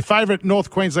favourite North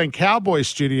Queensland Cowboys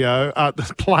studio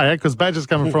player, because Badge is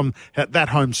coming from that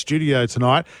home studio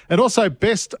tonight, and also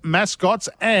best mascots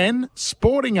and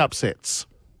sporting upsets.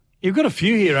 You've got a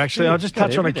few here, actually. I'll just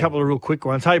touch on a couple of real quick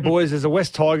ones. Hey, boys, as a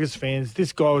West Tigers fans,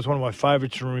 this guy was one of my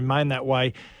favourites and remained that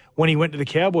way when he went to the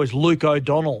Cowboys. Luke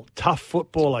O'Donnell, tough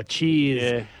footballer,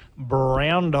 cheers,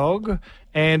 brown dog.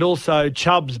 And also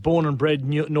Chubbs, born and bred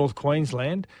North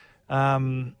Queensland.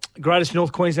 Greatest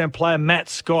North Queensland player, Matt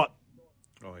Scott.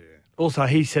 Oh, yeah. Also,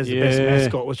 he says the best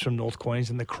mascot was from North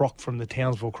Queensland, the Croc from the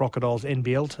Townsville Crocodiles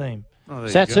NBL team. Oh,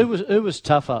 Sats, who was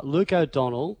tougher, Luke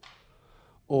O'Donnell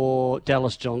or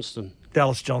Dallas Johnston?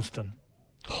 Dallas Johnston.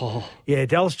 Oh. Yeah,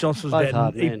 Dallas Johnston was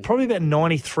probably about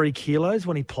 93 kilos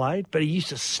when he played, but he used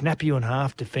to snap you in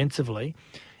half defensively.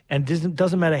 And it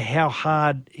doesn't matter how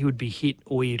hard he would be hit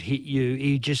or he'd hit you,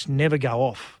 he'd just never go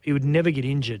off. He would never get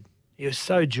injured. He was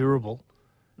so durable.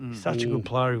 Such a good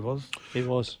player he was. He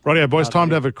was. Rightio, boys, time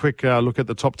to have a quick look at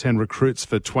the top 10 recruits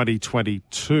for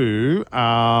 2022. Who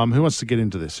wants to get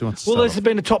into this? There's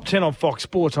been a top 10 on Fox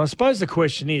Sports. And I suppose the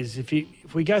question is, if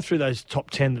we go through those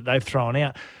top 10 that they've thrown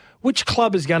out, which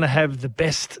club is going to have the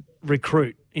best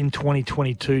recruit in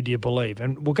 2022, do you believe?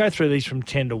 And we'll go through these from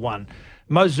 10 to 1.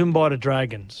 Mo Zumbai to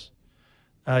Dragons.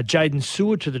 Jaden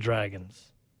Seward to the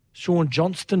Dragons. Sean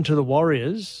Johnston to the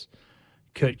Warriors.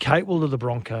 Kurt Catewell to the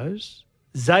Broncos.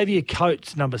 Xavier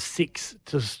Coates, number 6,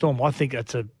 to the Storm. I think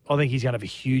he's going to have a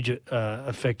huge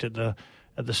effect at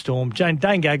the Storm. Dane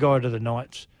Gagai to the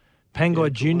Knights.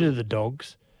 Pangai Jr. to the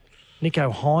Dogs. Nico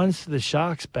Hines to the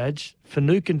Sharks, Badge.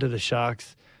 Finucane to the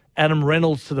Sharks. Adam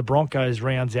Reynolds to the Broncos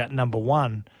rounds out number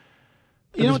 1.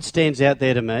 You know what stands out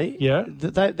there to me? Yeah.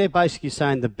 They're basically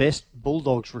saying the best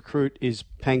Bulldogs recruit is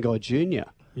Pangai Jr.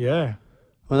 Yeah.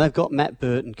 Well, they've got Matt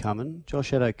Burton coming,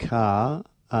 Josh Addo-Carr,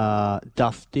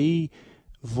 Dufty,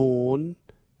 Vaughan,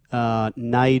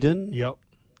 Naden. Yep.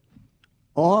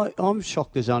 I'm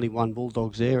shocked there's only one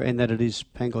Bulldogs there and that it is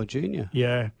Pangai Jr.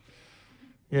 Yeah.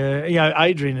 Yeah, you know,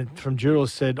 Adrian from Dural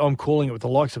said, I'm calling it with the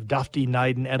likes of Dufty,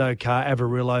 Naden, Adokar,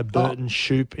 Avarillo, Burton,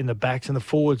 Shoop in the backs, and the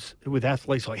forwards with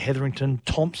athletes like Hetherington,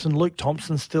 Thompson, Luke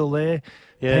Thompson's still there,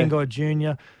 Pangai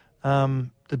Jr.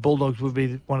 The Bulldogs would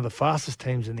be one of the fastest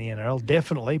teams in the NRL,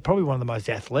 definitely. Probably one of the most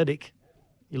athletic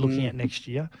you're looking at next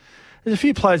year. There's a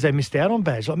few players they missed out on,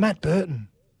 Badge, like Matt Burton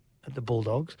at the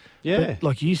Bulldogs. Yeah. But,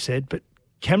 like you said, but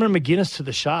Cameron McGuinness to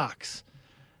the Sharks.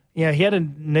 Yeah, he had a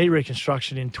knee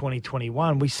reconstruction in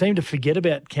 2021. We seem to forget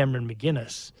about Cameron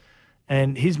McGuinness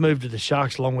and his move to the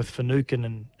Sharks along with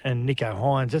Finucane and Nico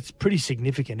Hines. That's pretty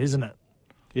significant, isn't it?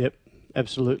 Yep,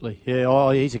 absolutely.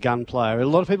 Yeah, he's a gun player. A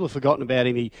lot of people have forgotten about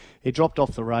him. He dropped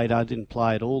off the radar, didn't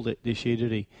play at all this year,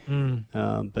 did he?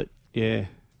 But, yeah,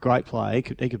 great player. He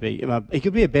could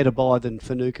be a better buy than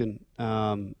Finucane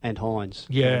and Hines.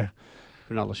 Yeah.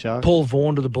 For another show. Paul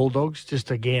Vaughan to the Bulldogs,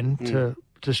 just again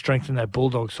to strengthen that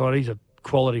Bulldog side. He's a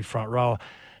quality front rower.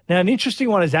 Now, an interesting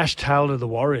one is Ash Taylor to the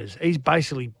Warriors. He's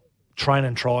basically train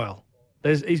and trial.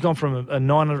 He's gone from a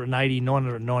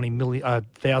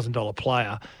 $990,000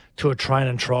 player to a train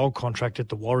and trial contract at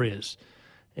the Warriors.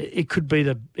 It could be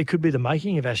the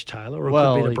making of Ash Taylor, or it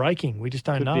could be the breaking. We just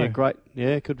don't know.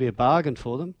 It could be a bargain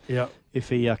for them. Yeah, if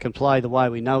he can play the way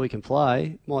we know he can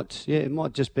play, it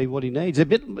might just be what he needs. A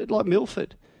bit like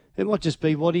Milford. It might just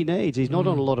be what he needs. He's not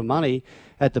on a lot of money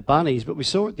at the Bunnies, but we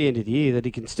saw at the end of the year that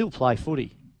he can still play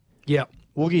footy. Yeah.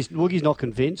 Woogie's not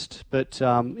convinced, but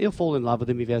he'll fall in love with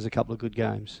him if he has a couple of good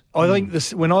games. I think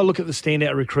when I look at the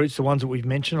standout recruits, the ones that we've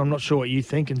mentioned, I'm not sure what you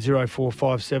think, in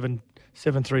 0457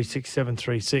 736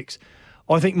 736.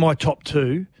 I think my top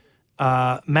two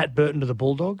are Matt Burton to the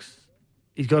Bulldogs.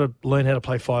 He's got to learn how to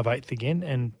play 5/8 again,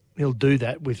 and he'll do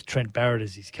that with Trent Barrett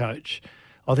as his coach.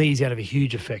 I think he's going to have a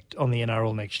huge effect on the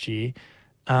NRL next year.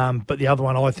 But the other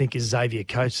one I think is Xavier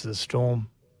Coates to the Storm.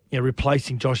 You know,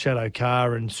 replacing Josh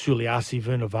Adokar and Suliasi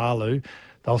Vunivalu.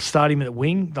 They'll start him at the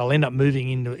wing. They'll end up moving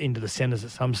into the centres at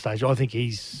some stage. I think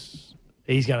he's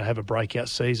going to have a breakout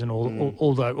season,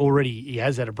 although already he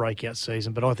has had a breakout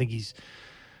season. But I think he's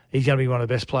going to be one of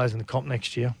the best players in the comp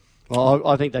next year. Well,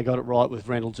 I think they got it right with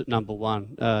Reynolds at number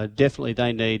one. Definitely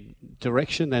they need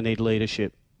direction. They need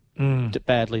leadership.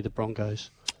 Badly, the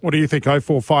Broncos. What do you think?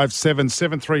 0457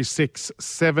 736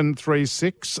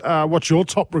 736. What's your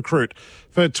top recruit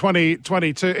for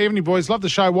 2022? Evening, boys. Love the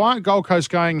show. Why aren't Gold Coast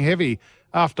going heavy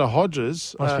after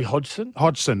Hodges? Must be Hodgson.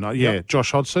 Hodgson,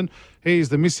 Josh Hodgson. He's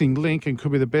the missing link and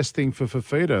could be the best thing for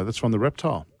Fafita. That's from the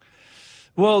Reptile.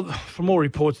 Well, from all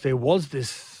reports, there was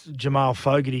this Jamal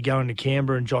Fogarty going to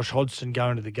Canberra and Josh Hodgson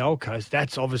going to the Gold Coast.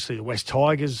 That's obviously the West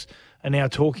Tigers are now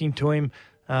talking to him.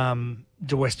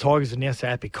 The West Tigers and now say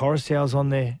Api Coruscant's on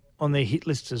their hit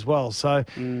list as well. So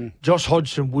Josh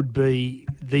Hodgson would be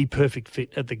the perfect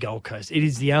fit at the Gold Coast. It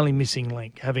is the only missing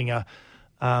link, having a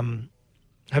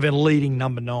leading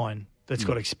number 9 that's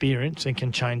got experience and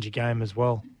can change a game as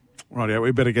well. Right,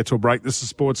 we better get to a break. This is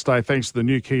Sports Day thanks to the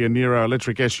new Kia Niro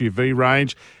electric SUV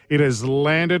range. It has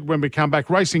landed. When we come back,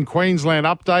 Racing Queensland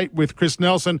update with Chris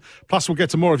Nelson. Plus, we'll get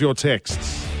to more of your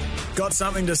texts. Got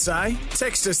something to say?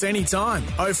 Text us anytime.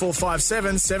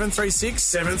 0457 736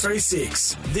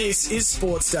 736. This is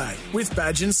Sports Day with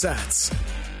Badge and Sats.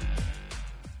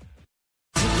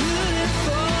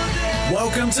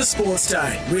 Welcome to Sports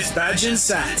Day with Badge and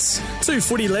Sats. Two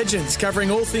footy legends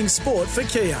covering all things sport for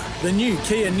Kia. The new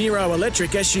Kia Niro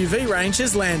electric SUV range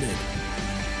has landed.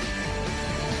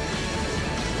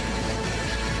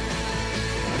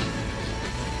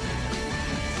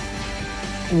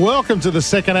 Welcome to the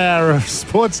second hour of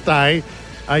Sports Day.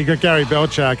 You got Gary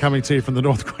Belcher coming to you from the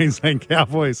North Queensland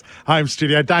Cowboys home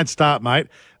studio. Don't start, mate.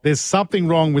 There's something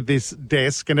wrong with this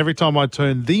desk, and every time I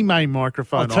turn the main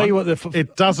microphone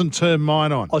it doesn't turn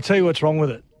mine on. I'll tell you what's wrong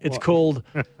with it. It's called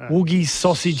Woogie's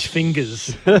Sausage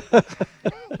Fingers.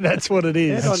 That's what it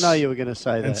is. How did I know you were going to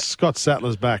say that? And Scott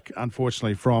Sattler's back,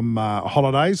 unfortunately, from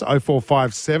holidays.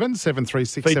 0457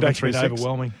 736 Feedback's 736. been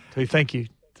overwhelming, too. Thank you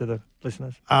to the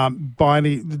listeners.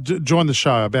 Join the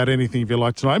show about anything if you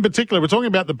like tonight. In particular, we're talking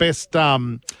about the best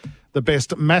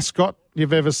mascot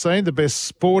you've ever seen, the best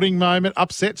sporting moment,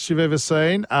 upsets you've ever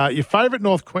seen, your favourite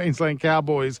North Queensland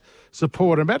Cowboys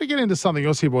supporter. I'm about to get into something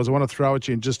else here, boys. I want to throw at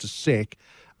you in just a sec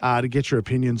to get your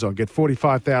opinions on. Get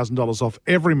 $45,000 off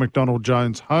every McDonald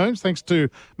Jones Homes, thanks to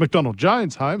McDonald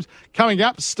Jones Homes. Coming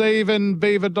up, Stephen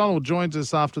Beaver Donald joins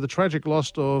us after the tragic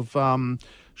loss of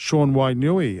Sean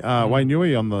Wainui.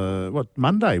 Wainui on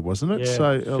Monday, wasn't it? Yeah.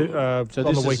 So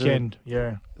on the weekend,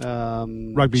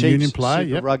 rugby Chiefs union player,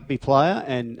 Super rugby player,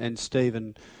 and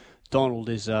Stephen Donald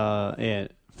is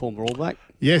former All Black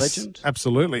Yes, legend.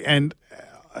 absolutely. And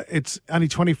it's only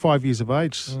 25 years of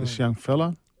age, this young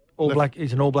fella.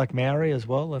 He's an All Black Maori as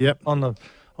well. And Yep.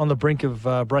 on the brink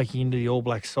of breaking into the All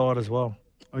Black side as well.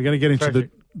 We're going to get into the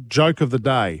joke of the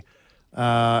day.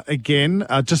 Again,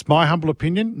 just my humble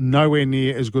opinion, nowhere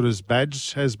near as good as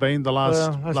Badge has been the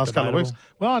last couple of weeks.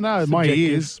 Well, I know, my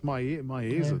ears are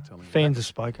telling me. Fans have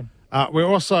spoken. We're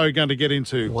also going to get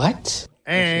into... What?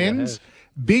 And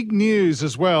big news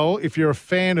as well, if you're a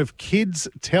fan of kids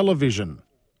television.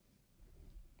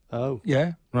 Oh.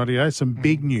 Yeah. Rightio, some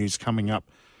big news coming up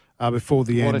before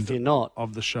the What end if you're not?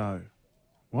 of the show.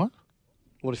 What?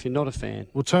 What if you're not a fan?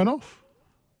 We'll turn off.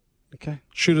 Okay.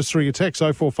 Shoot us through your text,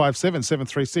 0457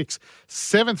 736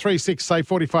 736. Save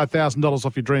 $45,000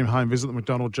 off your dream home. Visit the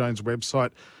McDonald Jones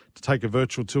website to take a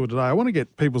virtual tour today. I want to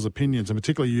get people's opinions, and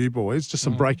particularly you boys, just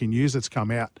some breaking news that's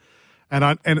come out.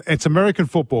 And it's American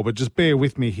football, but just bear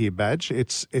with me here, Badge.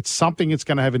 It's something that's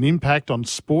going to have an impact on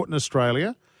sport in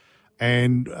Australia.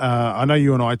 And I know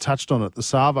you and I touched on it, the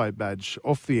Savo Badge,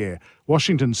 off the air.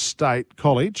 Washington State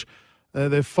College,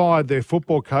 they've fired their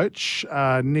football coach,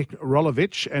 Nick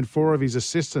Rolovich, and 4 of his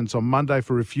assistants on Monday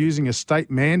for refusing a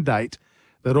state mandate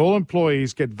that all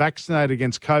employees get vaccinated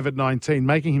against COVID-19,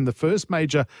 making him the first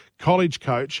major college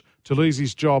coach to lose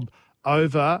his job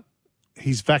over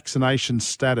his vaccination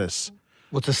status.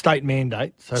 Well, it's a state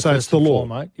mandate. So it's the law.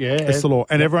 Mate. Yeah. It's the law.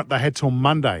 And everyone, they had till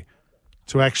Monday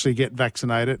to actually get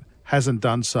vaccinated, hasn't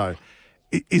done so.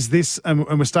 Is this, and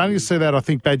we're starting to see that, I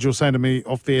think, Badge, you were saying to me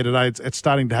off the air today, it's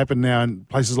starting to happen now in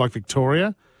places like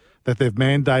Victoria, that they've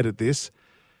mandated this.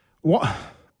 What?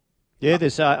 Yeah,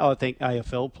 there's. I think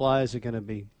AFL players are going to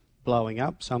be blowing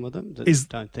up. Some of them that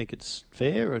don't think it's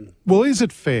fair. And well, is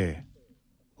it fair?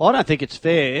 I don't think it's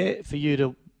fair for you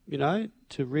to,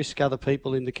 to risk other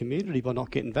people in the community by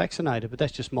not getting vaccinated. But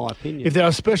that's just my opinion. If there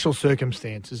are special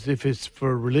circumstances, if it's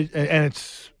for religion and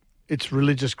it's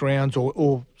religious grounds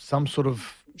or some sort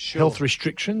of health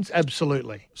restrictions,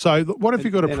 absolutely. So what if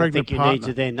you've got a pregnant partner? I think you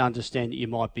need to then understand that you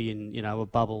might be in, a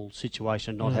bubble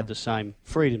situation, not have the same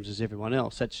freedoms as everyone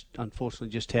else. That's unfortunately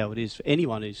just how it is for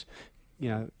anyone who's,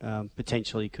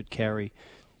 potentially could carry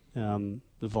the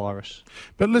virus.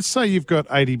 But let's say you've got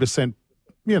 80%,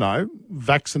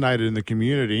 vaccinated in the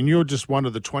community, and you're just one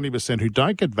of the 20% who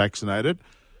don't get vaccinated.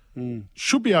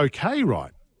 Should be okay,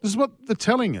 right? This is what they're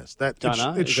telling us, that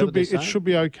it should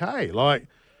be okay.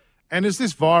 And is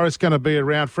this virus going to be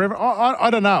around forever? I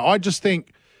don't know. I just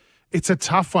think it's a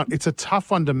tough one. It's a tough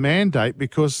one to mandate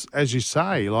because, as you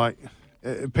say,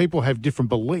 people have different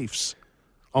beliefs.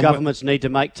 Governments need to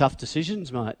make tough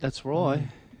decisions, mate. That's right.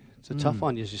 It's a tough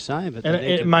one, as you're saying. But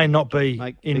it may not be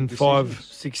in 5,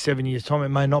 6, 7 years' time. It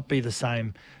may not be the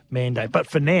same mandate. But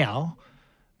for now,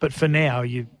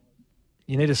 you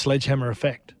need a sledgehammer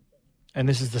effect. And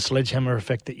this is the sledgehammer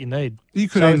effect that you need. You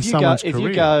could end someone's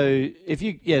career.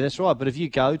 That's right. But if you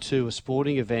go to a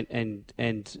sporting event and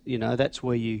that's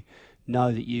where you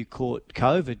know that you caught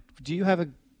COVID, do you have a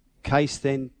case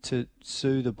then to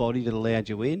sue the body that allowed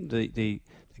you in, the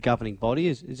governing body?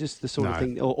 Is this the sort of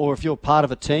thing? Or if you're part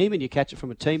of a team and you catch it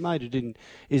from a teammate who didn't,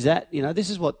 is that, this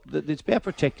is what, it's about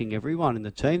protecting everyone in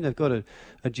the team. They've got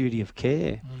a duty of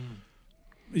care.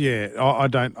 Yeah, I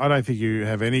don't think you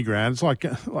have any grounds.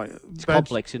 It's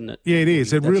complex, isn't it? Yeah, it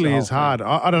is. It really is hard.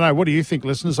 I don't know. What do you think,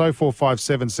 listeners?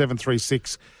 0457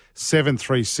 736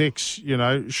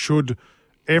 736. Should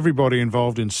everybody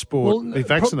involved in sport be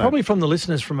vaccinated? Probably from the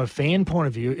listeners, from a fan point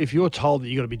of view, if you're told that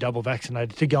you've got to be double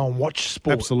vaccinated to go and watch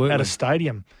sport at a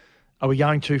stadium, are we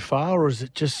going too far, or is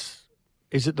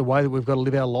it the way that we've got to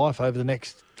live our life over the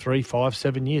next 3, 5,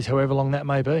 7 years, however long that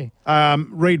may be?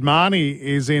 Reed Marnie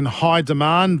is in high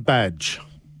demand, Badge.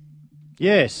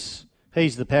 Yes,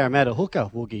 he's the Parramatta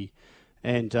hooker, Woogie,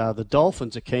 and the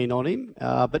Dolphins are keen on him.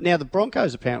 But now the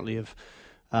Broncos apparently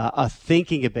are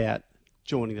thinking about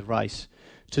joining the race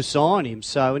to sign him.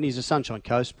 So, and he's a Sunshine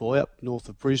Coast boy up north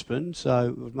of Brisbane, so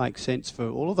it would make sense for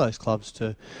all of those clubs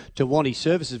to want his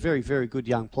services. Very, very good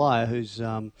young player who's,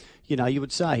 you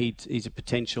would say he's a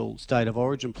potential state of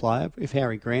origin player. If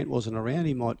Harry Grant wasn't around,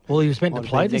 he might. Well, he was meant to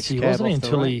play this year, wasn't he?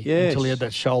 Until he had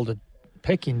that shoulder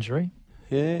pec injury.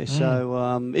 Yeah,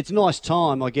 so it's a nice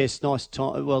time, I guess. Nice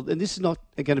time. Well, and this is not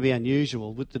going to be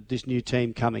unusual with this new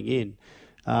team coming in.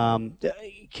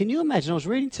 Can you imagine? I was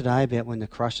reading today about when the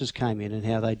Crushers came in and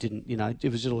how they didn't, it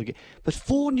was a little. But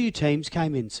 4 new teams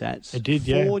came in, Sats. It did,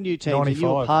 4 new teams, 95. and you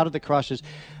were part of the Crushers.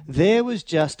 There was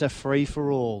just a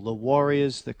free-for-all. The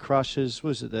Warriors, the Crushers,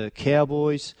 was it the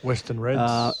Cowboys? Western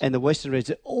Reds. And the Western Reds,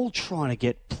 they're all trying to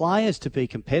get players to be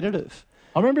competitive.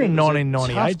 I remember in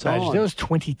 1998, Badge, there was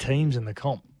 20 teams in the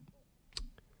comp.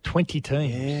 20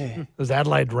 teams. Yeah. There was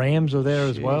Adelaide Rams were there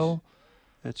as Jeez. well.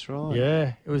 That's right.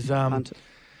 Yeah, it was.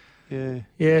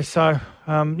 Yeah. So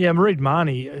Reed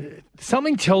Marnie.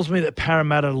 Something tells me that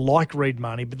Parramatta like Reed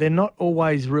Marnie, but they're not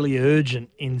always really urgent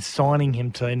in signing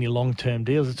him to any long-term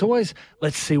deals. It's always,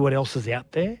 let's see what else is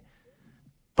out there.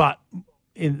 But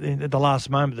in the last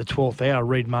moment, the 12th hour,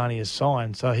 Reed Marnie is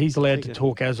signed, so he's allowed to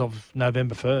talk as of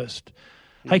November 1st.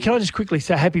 Hey, can I just quickly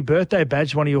say happy birthday,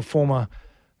 Badge, one of your former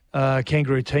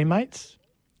Kangaroo teammates,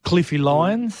 Cliffy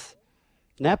Lyons.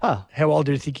 Napper. How old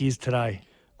do you think he is today?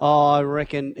 I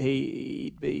reckon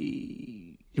he'd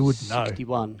be... You wouldn't know.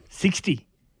 61. 60.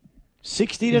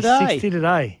 60 today? He's 60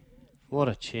 today. What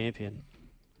a champion.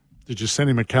 Did you send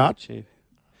him a card?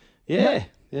 Yeah.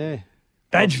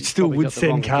 Badge still Probably would got the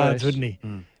send wrong cards, address. wouldn't he?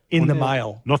 In the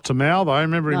mail. Not to Mal, though.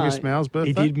 Remember he No, missed Mal's birthday?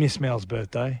 He did miss Mal's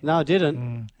birthday. No, I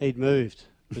didn't. He'd moved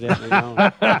without me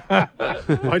knowing.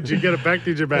 Did you get it back,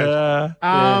 did you,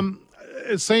 Badge?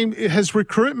 It seemed, has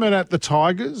recruitment at the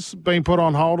Tigers been put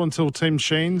on hold until Tim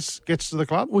Sheens gets to the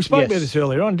club? We spoke about this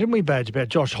earlier on, didn't we, Badge, about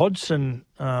Josh Hodgson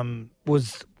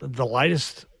was the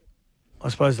latest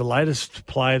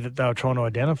player that they were trying to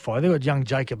identify. They've got young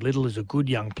Jacob Little, who's a good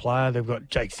young player. They've got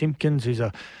Jake Simpkins, who's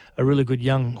a really good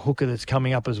young hooker that's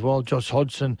coming up as well. Josh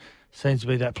Hodgson seems to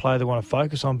be that player they want to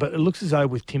focus on. But it looks as though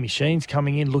with Timmy Sheens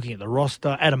coming in, looking at the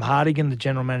roster, Adam Hardigan, the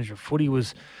general manager of footy,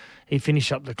 he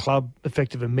finished up the club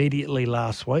effective immediately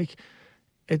last week.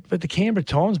 But the Canberra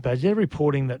Times, Badge, they're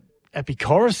reporting that Api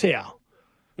Coruscant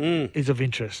is of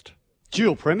interest.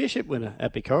 Dual premiership winner,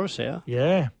 Api Coruscant.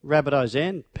 Yeah. Rabbitohs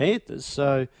and Panthers.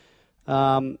 So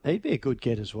he'd be a good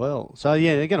get as well. So,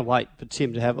 yeah, they're going to wait for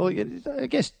Tim to have... Well, I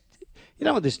guess, you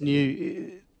know what, this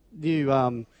new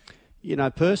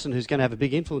person who's going to have a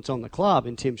big influence on the club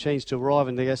in Tim Sheens to arrive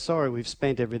and they go, sorry, we've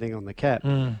spent everything on the cap.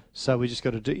 So we just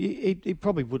got to do... He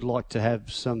probably would like to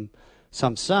have some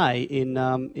say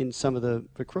in some of the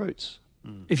recruits.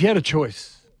 If you had a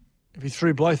choice, if you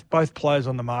threw both players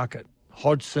on the market,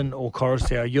 Hodgson or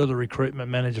Coruscant, you're the recruitment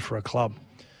manager for a club.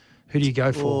 Who do you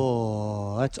go for?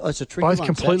 Oh, that's a tricky Both one.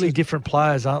 completely different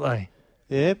players, aren't they?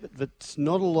 Yeah, but it's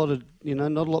not a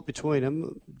lot between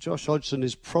them. Josh Hodgson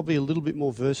is probably a little bit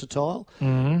more versatile,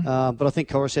 but I think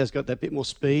Coruscant's got that bit more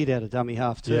speed out of dummy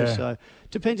half too. Yeah. So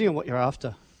depending on what you're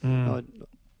after,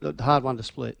 hard one to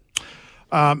split.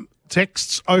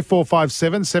 Texts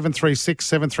 0457 736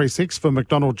 736 for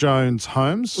McDonald Jones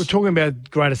Homes. We're talking about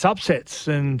greatest upsets,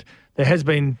 and there has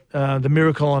been the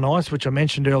Miracle on Ice, which I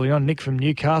mentioned early on. Nick from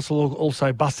Newcastle,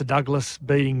 also Buster Douglas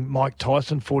beating Mike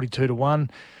Tyson 42-1.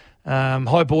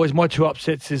 Hi, boys. My two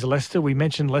upsets is Leicester. We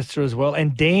mentioned Leicester as well.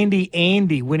 And Dandy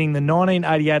Andy winning the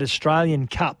 1988 Australian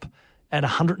Cup at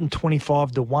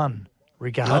 125-1.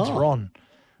 Regards, Ron.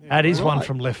 That is one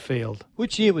from left field.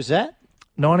 Which year was that?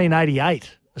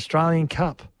 1988 Australian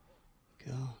Cup.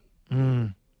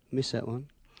 God. Miss that one.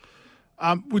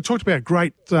 We talked about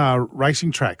great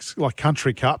racing tracks, like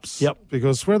country cups. Yep.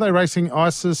 Because where are they racing?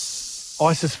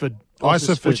 Isisford,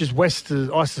 which is west of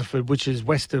Isisford, which is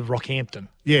west of Rockhampton.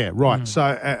 Yeah, right.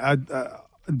 So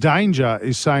Danger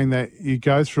is saying that you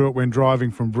go through it when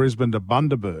driving from Brisbane to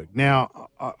Bundaberg. Now,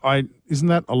 isn't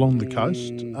that along the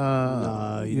coast?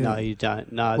 No, you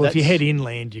don't. No. Well, if you head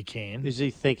inland, you can. Is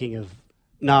he thinking of...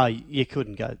 No, you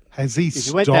couldn't go. Has he If you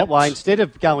stopped? went that way, instead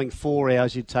of going 4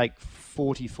 hours, you'd take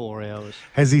 44 hours.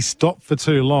 Has he stopped for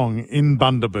too long in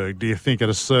Bundaberg, do you think, at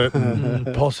a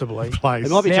certain possibly place? It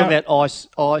might be talking about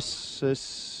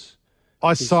ISIS.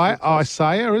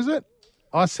 Isaiah, is it?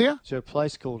 Isaiah? Is there a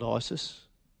place called ISIS?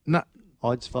 No.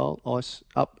 Eidsvold,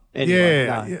 up. Anyway,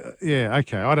 yeah,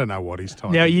 okay. I don't know what he's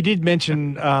talking Now, about. you did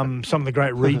mention some of the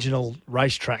great regional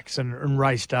racetracks and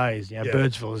race days.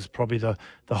 Birdsville is probably the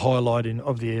highlight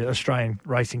of the Australian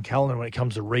racing calendar when it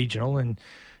comes to regional. And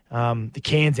the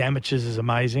Cairns Amateurs is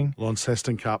amazing.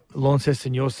 Launceston Cup.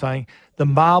 Launceston, you're saying. The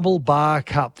Marble Bar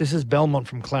Cup. This is Belmont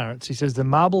from Clarence. He says the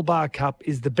Marble Bar Cup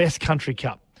is the best country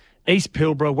cup. East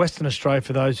Pilbara, Western Australia,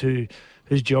 for those whose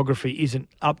geography isn't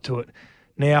up to it.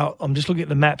 Now, I'm just looking at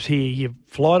the maps here. You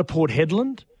fly to Port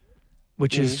Hedland,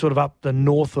 which is sort of up the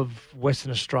north of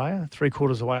Western Australia,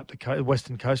 3/4 of the way up the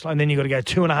western coastline. And then you've got to go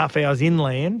 2.5 hours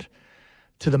inland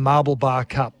to the Marble Bar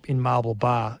Cup in Marble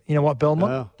Bar. You know what,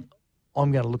 Belmont? Wow.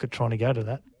 I'm going to look at trying to go to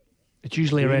that. It's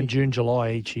usually around June,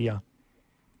 July each year.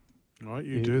 All right,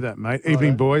 you do that, mate.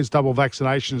 Evening, boys. Double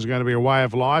vaccination is going to be a way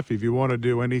of life. If you want to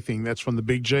do anything, that's from the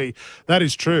Big G. That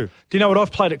is true. Do you know what?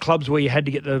 I've played at clubs where you had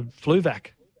to get the flu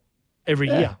vac every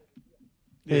year.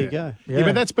 There you go. Yeah,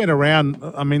 but that's been around.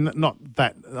 I mean, not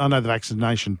that. I know the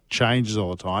vaccination changes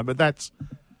all the time, but that's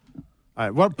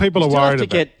what people are worried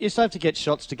about. You still have to get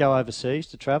shots to go overseas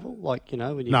to travel, like,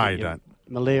 when you No, get you your don't.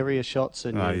 malaria shots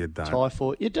and No, your you don't.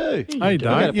 typhoid. You do. No, you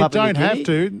don't. You don't have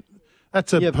to.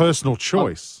 That's a personal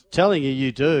choice. I'm telling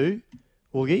you do,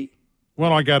 Woogie.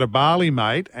 When I go to Bali,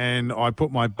 mate, and I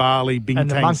put my Bali bing And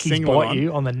the tang monkeys singlet bite on,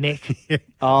 you on the neck. they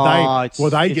it's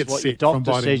get what sick your from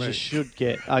doctor biting says me. you should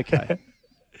get. Okay.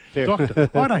 Fair. Doctor,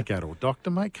 I don't go to a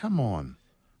doctor, mate. Come on.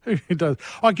 Who does?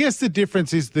 I guess the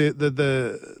difference is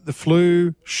the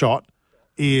flu shot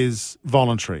is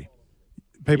voluntary.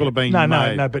 People are being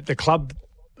made. No. But a club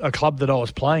that I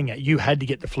was playing at, you had to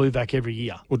get the flu vac every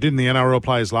year. Well, didn't the NRL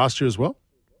players last year as well?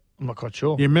 I'm not quite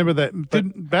sure. You remember that?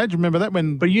 Badge, remember that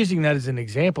when? But using that as an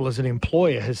example, as an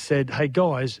employer has said, hey,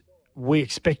 guys, we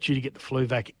expect you to get the flu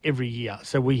vac every year.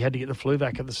 So we had to get the flu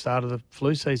vac at the start of the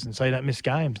flu season so you don't miss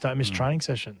games, don't miss training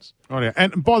sessions. Oh, yeah.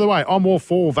 And by the way, I'm all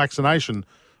for vaccination.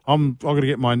 I've got to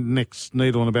get my next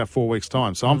needle in about 4 weeks'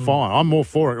 time, so I'm fine. I'm all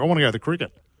for it. I want to go to the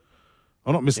cricket.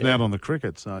 I'm not missing out on the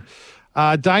cricket. So,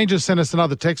 Danger sent us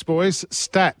another text, boys.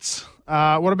 Stats.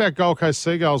 What about Gold Coast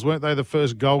Seagulls? Weren't they the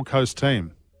first Gold Coast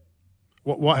team?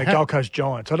 Gold Coast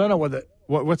Giants. I don't know whether...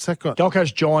 What's that got? Gold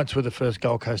Coast Giants were the first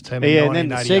Gold Coast team in 1988. And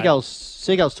then the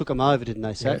Seagulls took them over, didn't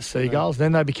they, Sats? Yeah, Seagulls.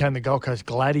 Then they became the Gold Coast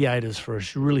Gladiators for a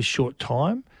really short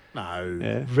time. No.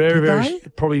 Yeah. Very,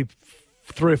 probably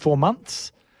 3 or 4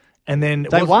 months. And then...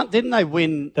 Didn't they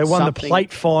win They won something? the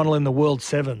plate final in the World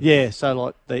Seven. Yeah,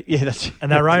 so that's...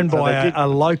 And they were owned so by they did. a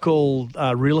local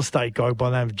real estate guy by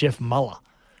the name of Jeff Muller.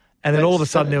 And then all of a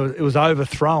sudden it was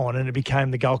overthrown and it became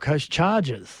the Gold Coast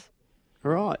Chargers.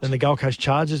 Right. And the Gold Coast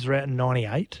Chargers were out in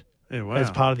 98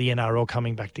 as part of the NRL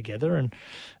coming back together and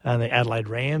the Adelaide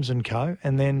Rams and co.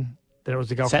 And then it was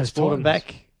the Gold Coast Sats brought Titans. them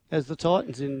back as the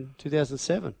Titans in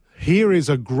 2007. Here is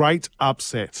a great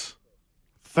upset.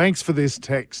 Thanks for this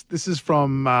text. This is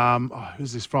from,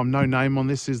 who's this from? No name on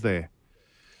this, is there?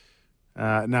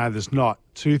 No, there's not.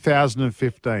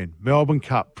 2015, Melbourne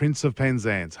Cup, Prince of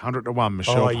Penzance, 100-1,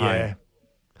 Michelle Payne.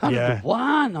 Yeah.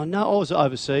 101. I know. I was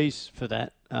overseas for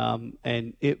that,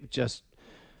 and it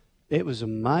was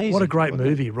amazing. What a great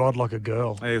movie, Ride Like a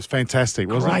Girl. It was fantastic,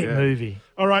 wasn't it? Great movie.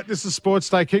 All right, this is Sports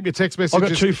Day. Keep your text messages. I've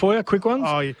got 2 for you, quick ones.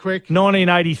 Oh, you're quick.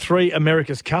 1983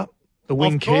 America's Cup, the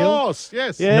wing Of keel. course,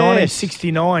 yes.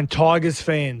 1969 Tigers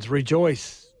fans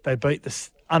rejoice. They beat the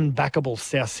unbackable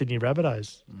South Sydney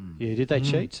Rabbitohs. Yeah, did they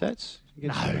cheat, Sats?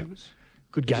 No.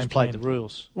 Good They game just played plan. the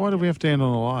rules. Why do we have to end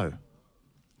on a low?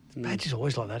 Badge is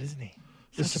always like that, isn't he?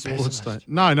 This Such is a Sports Day. pessimist.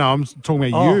 No, I'm talking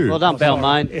about Oh, you. Well done,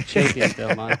 Balmain. Champion,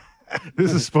 Balmain.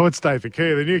 This is Sports Day for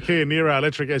Kia. The new Kia Niro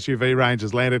electric SUV range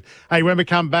has landed. Hey, when we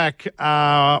come back,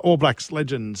 All Blacks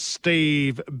legend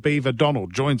Steve Beaver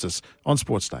Donald joins us on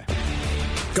Sports Day.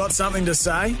 Got something to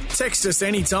say? Text us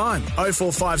anytime.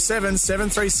 0457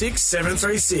 736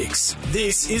 736.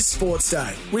 This is Sports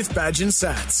Day with Badge and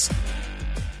Sats.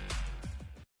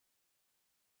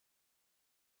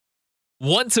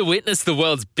 Want to witness the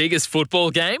world's biggest football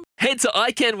game? Head to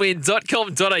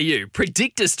iCanWin.com.au,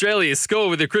 predict Australia's score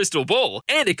with a crystal ball,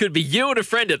 and it could be you and a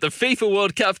friend at the FIFA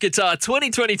World Cup Qatar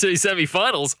 2022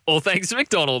 semi-finals, all thanks to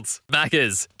McDonald's.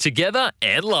 Maccas, together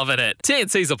and loving it.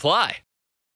 TNCs apply.